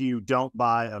sounds like you don't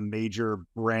buy a major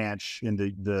branch in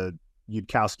the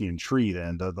Yudkowskian tree.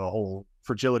 Then the whole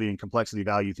fragility and complexity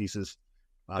value thesis.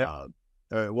 Well,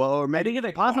 or maybe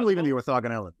possibly even the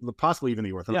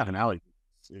orthogonality,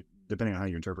 depending on how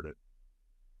you interpret it.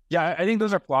 Yeah, I think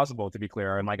those are plausible, to be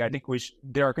clear, and like I think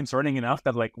they are concerning enough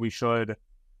that like we should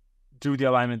do the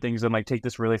alignment things and like take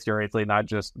this really seriously, not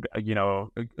just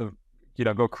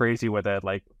go crazy with it,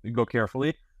 like go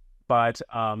carefully. But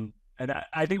and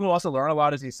I think we'll also learn a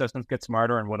lot as these systems get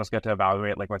smarter and we'll just get to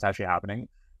evaluate like what's actually happening.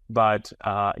 But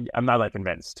I'm not like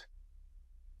convinced.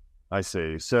 I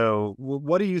see. So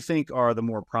what do you think are the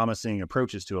more promising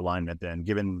approaches to alignment then,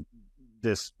 given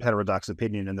this heterodox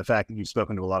opinion and the fact that you've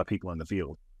spoken to a lot of people in the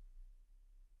field?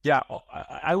 Yeah,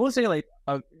 I will say like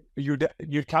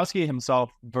Yudkowsky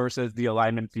himself versus the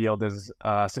alignment field is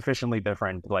sufficiently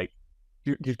different. Like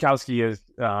Yudkowsky is,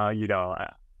 I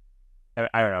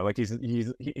don't know, like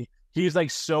he's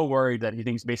like so worried that he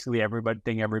thinks basically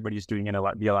everybody's doing in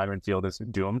the alignment field is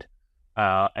doomed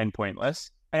and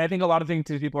pointless. And I think a lot of things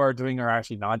people are doing are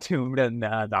actually not doomed and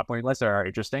not pointless or are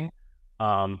interesting.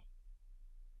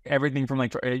 Everything from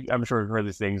like, I'm sure you've heard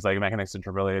these things like mechanics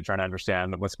interpretability, trying to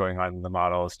understand what's going on in the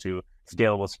models, to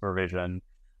scalable supervision.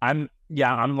 I'm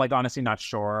like honestly not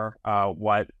sure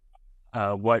what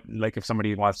like if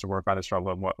somebody wants to work on this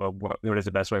problem, what is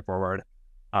the best way forward.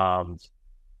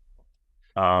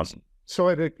 So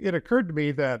it occurred to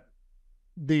me that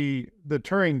the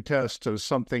Turing test is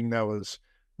something that was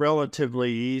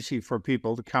relatively easy for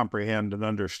people to comprehend and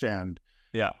understand.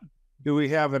 Yeah. Do we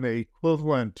have an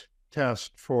equivalent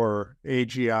test for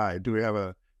AGI? Do we have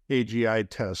a AGI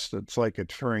test that's like a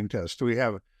Turing test? Do we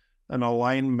have an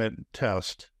alignment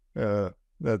test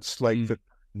that's like the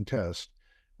Turing test?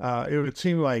 It would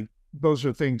seem like those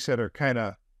are things that are kind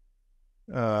of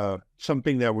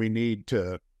something that we need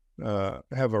to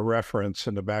have a reference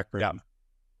in the background. Yeah.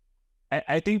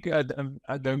 I think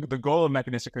the goal of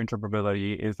mechanistic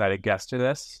interpretability is that it gets to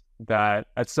this, that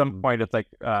at some point it's like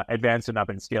advanced enough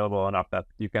and scalable enough that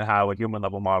you can have a human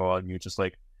level model and you just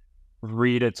like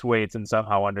read its weights and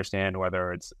somehow understand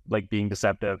whether it's like being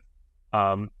deceptive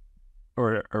or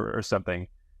something.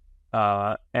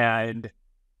 And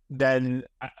then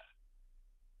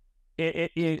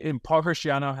Paul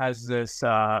Cristiano has this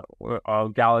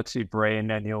galaxy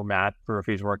brain and math proof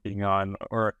he's working on,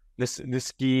 or this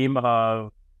scheme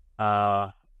of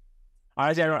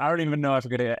honestly, I don't even know if I'm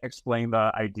going to explain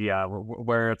the idea,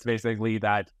 where it's basically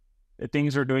that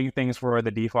things are doing things for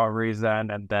the default reason,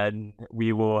 and then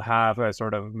we will have a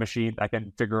sort of machine that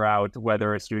can figure out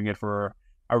whether it's doing it for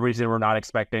a reason we're not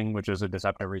expecting, which is a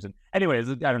deceptive reason. Anyways,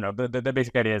 I don't know. The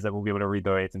basic idea is that we'll be able to read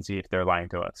the weights and see if they're lying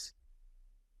to us.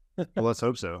 Well, let's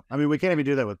hope so. I mean, we can't even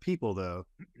do that with people, though.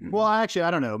 Well, actually,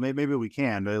 I don't know. Maybe we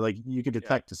can. But like, you can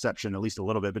detect deception at least a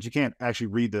little bit, but you can't actually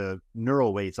read the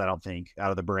neural weights, I don't think, out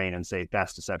of the brain and say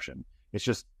that's deception. It's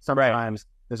just sometimes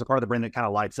there's a part of the brain that kind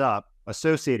of lights up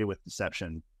associated with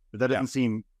deception, but that doesn't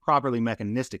seem properly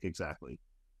mechanistic exactly.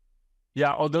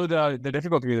 Yeah, although the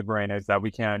difficulty of the brain is that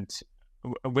we can't,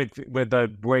 with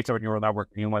the weights of a neural network,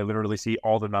 you might literally see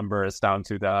all the numbers down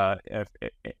to the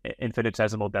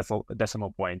infinitesimal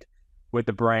decimal point. With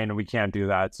the brain, we can't do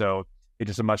that, so it's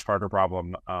just a much harder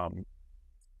problem. And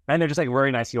they're just like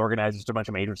very nicely organized, just a bunch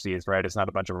of matrices, right? It's not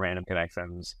a bunch of random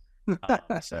connections.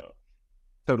 So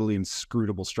totally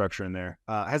inscrutable structure in there.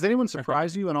 Has anyone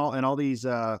surprised you in all these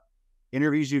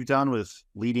interviews you've done with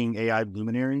leading AI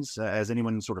luminaries? Has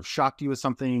anyone sort of shocked you with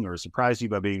something or surprised you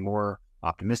by being more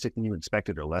optimistic than you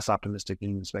expected or less optimistic than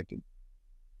you expected?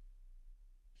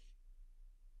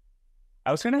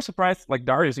 I was kind of surprised. Like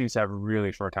Darius seems to have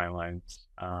really short timelines.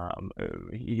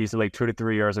 He's like 2 to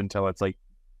 3 years until it's like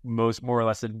more or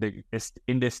less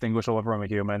indistinguishable from a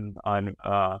human on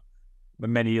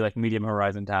many like medium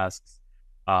horizon tasks.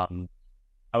 Even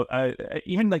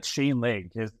like Shane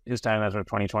Lig, his timeline is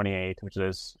 2028, which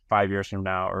is 5 years from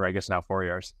now, or I guess now 4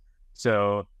 years.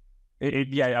 So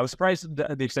I was surprised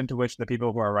the extent to which the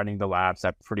people who are running the labs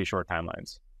have pretty short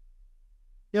timelines.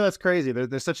 Yeah, that's crazy.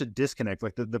 There's such a disconnect.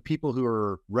 Like the people who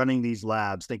are running these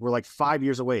labs think we're like 5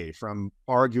 years away from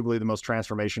arguably the most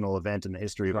transformational event in the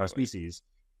history of our species.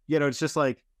 It's just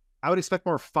like, I would expect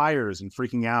more fires and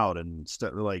freaking out and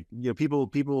stuff. Like,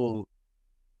 people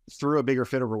threw a bigger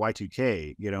fit over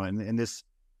Y2K, and this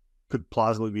could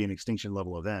plausibly be an extinction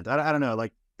level event. I don't know.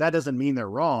 Like, that doesn't mean they're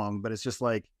wrong, but it's just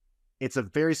like, it's a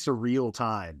very surreal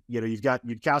time. You've got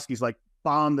Yudkowsky's like,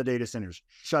 bomb the data centers,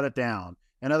 shut it down.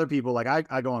 And other people, like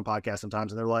I go on podcasts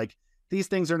sometimes and they're like, these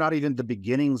things are not even the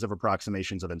beginnings of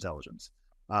approximations of intelligence.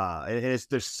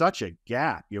 There's such a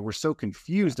gap. We're so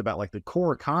confused about like the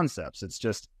core concepts. It's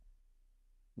just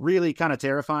really kind of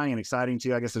terrifying and exciting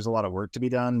too. I guess there's a lot of work to be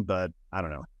done, but I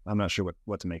don't know. I'm not sure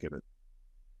what to make of it.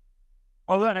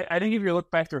 Although I think if you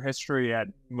look back through history at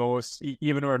most,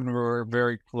 even when we're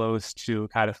very close to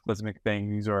cataclysmic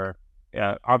things or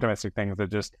optimistic things, that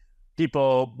just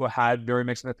people had very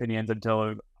mixed opinions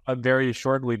until very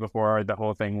shortly before the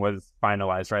whole thing was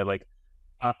finalized, right? Like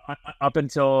up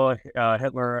until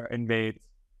Hitler invades,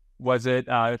 was it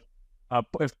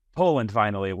if Poland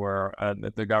finally, where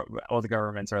all the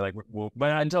governments are like, well,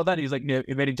 but until then he's like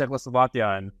invading Czechoslovakia,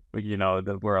 and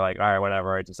we're like, all right,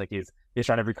 whatever. It's just like he's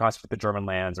trying to reclassify the German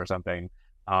lands or something.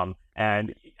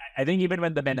 And I think even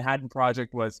when the Manhattan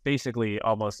Project was basically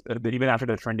almost even after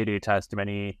the Trinity test,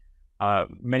 many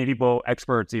people,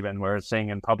 experts even, were saying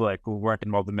in public who weren't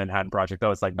involved in the Manhattan Project,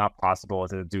 oh, it's like not possible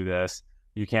to do this.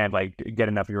 You can't like get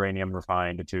enough uranium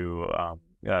refined to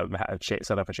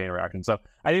set up a chain reaction. So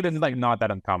I think this is like not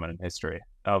that uncommon in history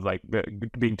of like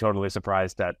being totally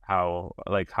surprised at how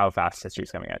fast history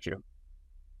is coming at you.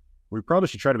 We probably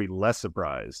should try to be less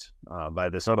surprised by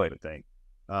this sort of thing.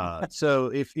 So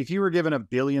if you were given $1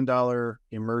 billion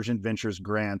Immersion Ventures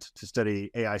grant to study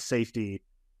AI safety,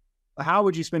 how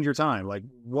would you spend your time? Like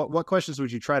what questions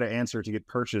would you try to answer to get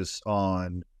purchase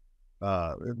on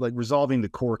like resolving the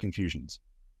core confusions?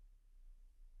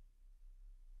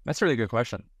 That's a really good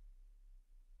question.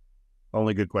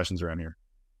 Only good questions around here.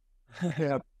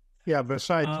 Yeah.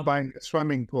 Besides buying a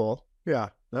swimming pool. Yeah.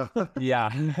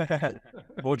 Yeah.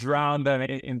 We'll drown them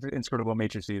in inscrutable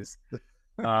matrices.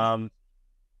 I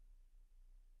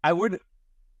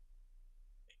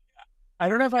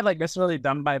don't know if I'd like necessarily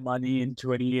dump my money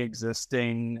into any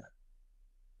existing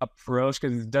approach,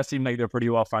 because it does seem like they're pretty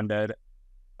well funded.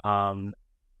 That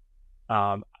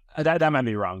might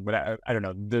be wrong, but I don't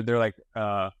know. They're like,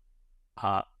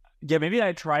 maybe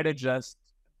I try to get,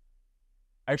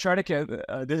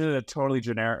 this is a totally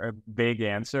generic, big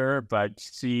answer, but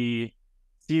see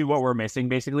what we're missing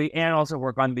basically, and also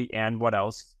work on the and what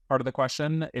else part of the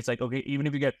question. It's like, okay, even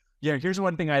if you get, here's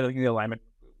one thing I think the alignment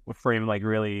frame like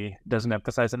really doesn't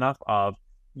emphasize enough of,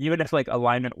 even if like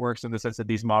alignment works in the sense that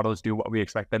these models do what we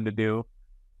expect them to do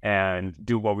and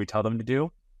do what we tell them to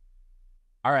do.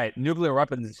 All right, nuclear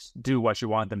weapons do what you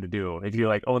want them to do. If you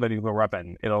like own the nuclear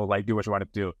weapon, it'll like do what you want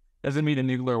it to do. Doesn't mean the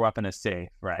nuclear weapon is safe,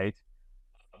 right?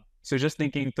 So just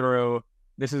thinking through,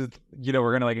 this is, we're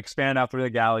going to like expand out through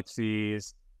the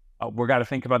galaxies. We got to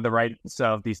think about the rights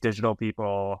of these digital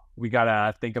people. We got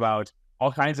to think about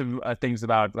all kinds of things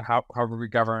about how we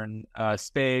govern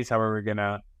space, how are we going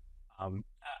to,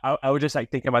 I would just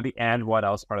like think about the and what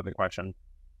else part of the question.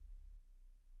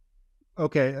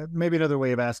 Okay, maybe another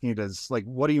way of asking it is like,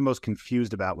 what are you most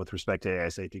confused about with respect to AI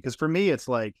safety? Because for me, it's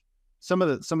like some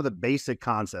of the basic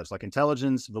concepts like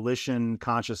intelligence, volition,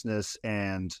 consciousness,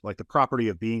 and like the property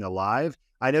of being alive.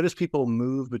 I notice people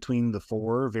move between the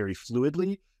four very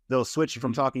fluidly. They'll switch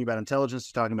from talking about intelligence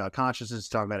to talking about consciousness, to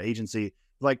talking about agency.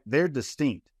 Like they're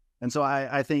distinct. And so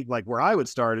I think like where I would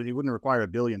start, it wouldn't require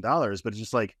 $1 billion, but it's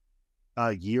just like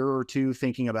a year or two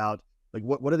thinking about like,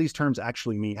 what do these terms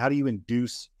actually mean? How do you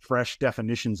induce fresh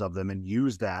definitions of them and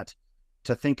use that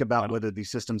to think about whether these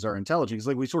systems are intelligent? Because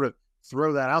like we sort of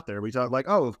throw that out there. We talk like,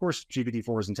 oh, of course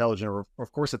GPT-4 is intelligent, or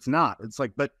of course it's not. It's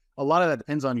like, but a lot of that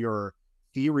depends on your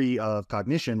theory of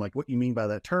cognition, like what you mean by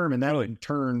that term. And that in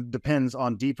turn depends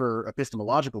on deeper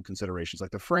epistemological considerations,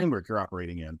 like the framework you're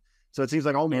operating in. So it seems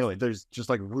like almost there's just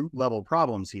like root level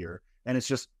problems here. And it's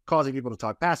just causing people to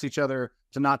talk past each other,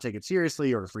 to not take it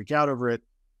seriously or to freak out over it.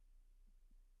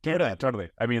 Yeah, totally.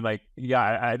 I mean, like,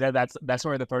 that's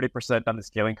where the 30% on the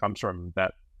scaling comes from.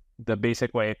 That the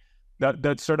basic way,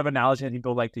 the sort of analogy that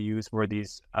people like to use where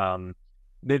these,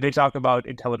 they talk about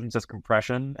intelligence as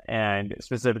compression, and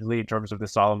specifically in terms of the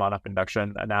Solomon-up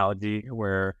induction analogy,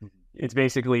 where it's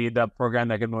basically the program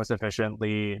that can most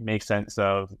efficiently make sense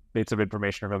of bits of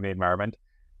information from the environment.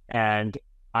 And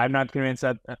I'm not convinced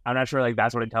that, I'm not sure like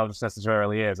that's what intelligence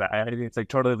necessarily is. I think it's like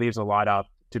totally leaves a lot up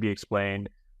to be explained.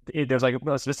 There's like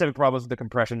specific problems with the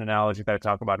compression analogy that I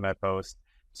talk about in that post.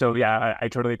 So yeah, I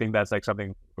totally think that's like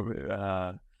something,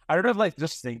 I don't know if like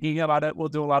just thinking about it will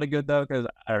do a lot of good though, because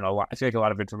I don't know, I feel like a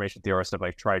lot of information theorists have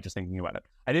like tried just thinking about it.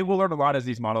 I think we'll learn a lot as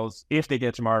these models, if they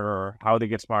get smarter, how they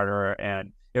get smarter,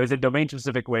 and it was in domain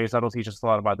specific ways that'll teach us a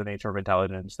lot about the nature of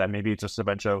intelligence, that maybe it's just a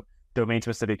bunch of domain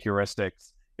specific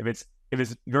heuristics. If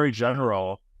it's very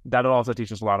general, that'll also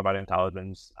teach us a lot about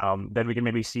intelligence. Then we can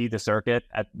maybe see the circuit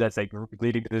that's like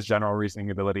leading to this general reasoning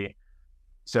ability.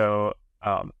 So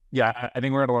yeah, I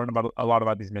think we're going to learn a lot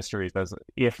about these mysteries as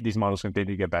if these models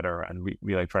continue to get better, and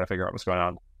we like try to figure out what's going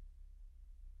on.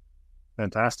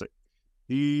 Fantastic.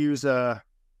 Do you use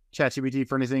ChatGPT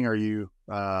for anything? Are you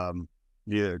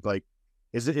like,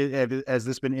 has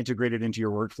this been integrated into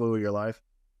your workflow or your life?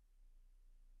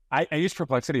 I use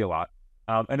Perplexity a lot,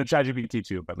 and a ChatGPT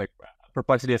too, but like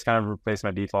Perplexity has kind of replaced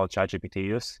my default ChatGPT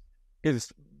use.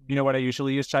 Because what I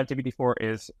usually use ChatGPT for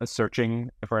is searching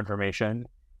for information,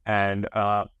 and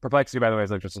Perplexity, by the way,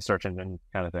 is like just a search engine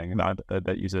kind of thing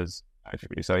that uses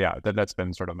ChatGPT. So yeah, that's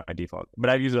been sort of my default, but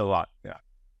I've used it a lot. Yeah.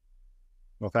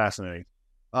 Well, fascinating.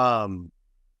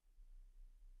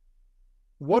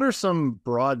 What are some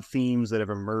broad themes that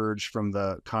have emerged from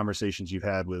the conversations you've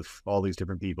had with all these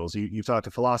different people? So you've talked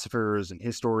to philosophers and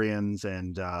historians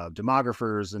and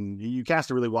demographers, and you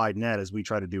cast a really wide net, as we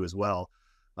try to do as well.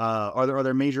 Are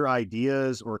there major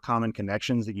ideas or common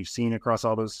connections that you've seen across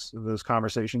all those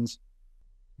conversations?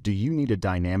 Do you need a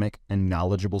dynamic and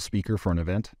knowledgeable speaker for an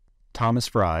event? Thomas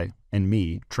Fry and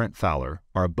me, Trent Fowler,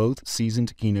 are both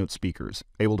seasoned keynote speakers,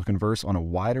 able to converse on a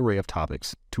wide array of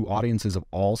topics to audiences of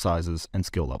all sizes and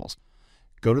skill levels.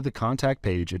 Go to the contact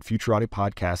page at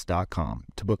futuraudiopodcast.com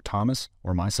to book Thomas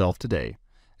or myself today,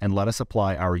 and let us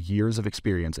apply our years of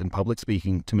experience in public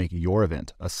speaking to make your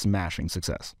event a smashing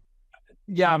success.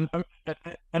 Yeah,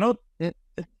 I don't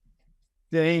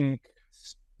think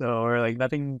so, or like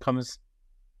nothing comes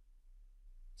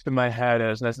to my head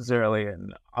as necessarily an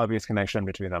obvious connection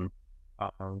between them.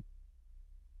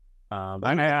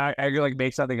 And I like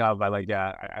make something up by like,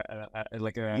 I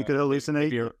like you could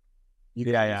hallucinate.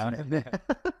 Yeah.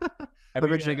 I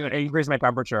wish I could increase my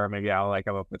temperature. Maybe I'll like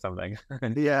come up with something.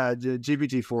 Yeah,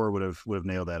 GPT-4 would have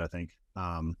nailed that, I think.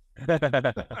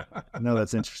 No,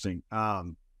 that's interesting.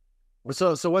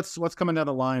 So what's coming down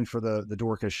the line for the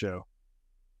Dwarkesh show?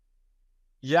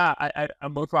 Yeah,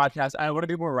 I'm more podcasts. I want to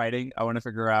do more writing. I want to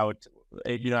figure out,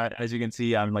 as you can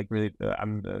see, I'm like really,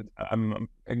 I'm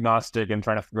agnostic and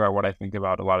trying to figure out what I think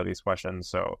about a lot of these questions.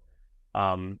 So,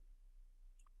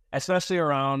 especially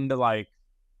around like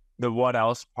the what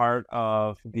else part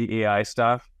of the AI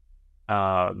stuff.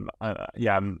 I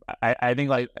think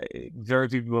like very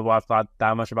few people have thought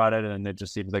that much about it, and it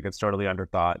just seems like it's totally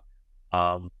underthought.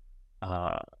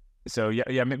 So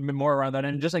yeah, more around that,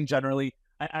 and just like generally.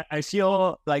 I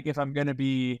feel like if I'm gonna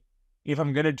do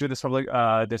this public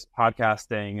this podcast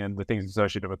thing and the things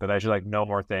associated with it, I should like know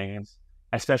more things,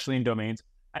 especially in domains.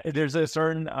 There's a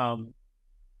certain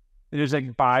there's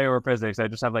like bio or physics. I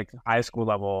just have like high school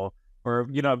level or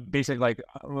basic like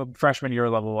freshman year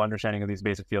level understanding of these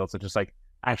basic fields. So just like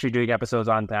actually doing episodes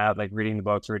on that, like reading the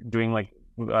books or doing like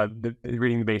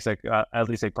reading the basic at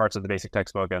least like parts of the basic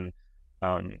textbook and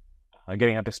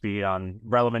getting up to speed on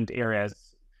relevant areas.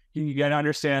 You got to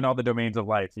understand all the domains of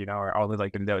life, or all the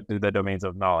like the domains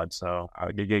of knowledge. So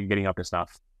getting up to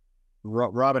snuff.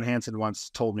 Robin Hanson once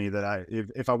told me that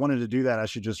if I wanted to do that, I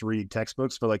should just read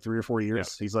textbooks for like 3 or 4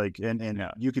 years. Yeah. He's like, and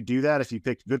you could do that if you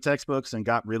picked good textbooks and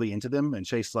got really into them and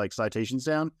chased like citations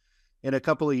down. In a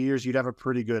couple of years, you'd have a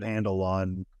pretty good handle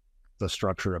on the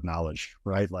structure of knowledge,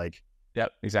 right? Like,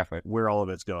 yep, exactly. Where all of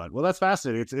it's going. Well, that's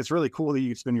fascinating. It's really cool that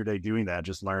you spend your day doing that,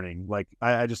 just learning. Like,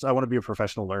 I want to be a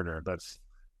professional learner.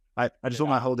 I just want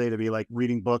my whole day to be like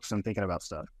reading books and thinking about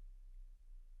stuff.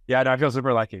 Yeah, no, I feel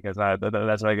super lucky because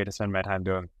that's what I get to spend my time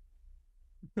doing.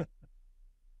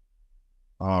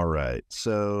 All right.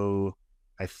 So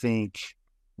I think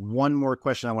one more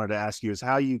question I wanted to ask you is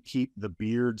how you keep the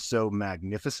beard so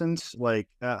magnificent. Like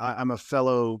I'm a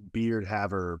fellow beard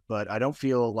haver, but I don't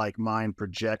feel like mine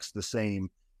projects the same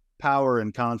power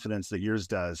and confidence that yours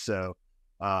does. So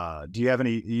do you have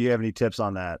any tips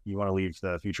on that you want to leave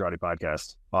the Future Audio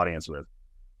Podcast audience with?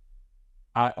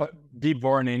 Be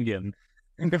born Indian.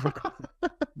 I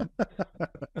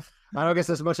don't guess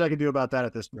there's much I can do about that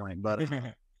at this point, but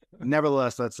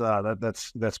nevertheless, that's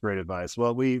great advice.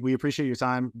 Well, we appreciate your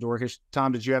time, Dwarkesh.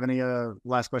 Tom, did you have any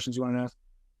last questions you want to ask?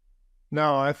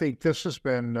 No, I think this has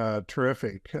been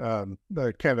terrific.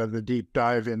 The kind of the deep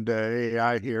dive into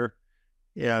AI here,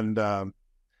 and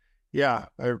yeah,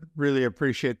 I really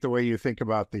appreciate the way you think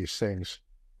about these things.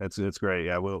 It's great.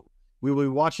 Yeah, we will be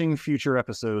watching future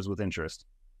episodes with interest.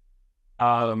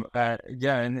 I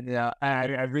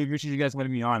really appreciate you guys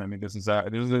letting me on. I mean, this is a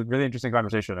really interesting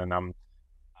conversation, and I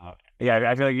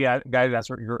feel like guys, that's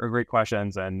great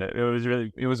questions, and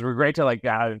it was great to like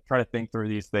try to think through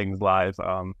these things live,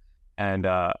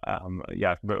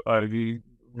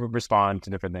 respond to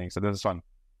different things. So this is fun.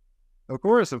 Of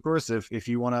course. If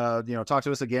you want to talk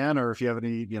to us again, or if you have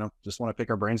any just want to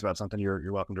pick our brains about something,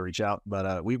 you're welcome to reach out.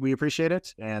 But we appreciate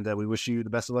it, and we wish you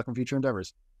the best of luck in future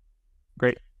endeavors.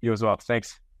 Great. You as well.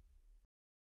 Thanks.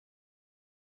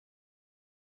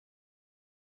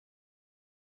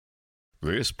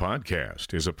 This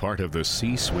podcast is a part of the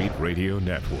C-Suite Radio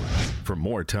Network. For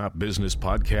more top business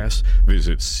podcasts,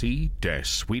 visit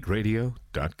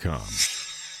c-suiteradio.com.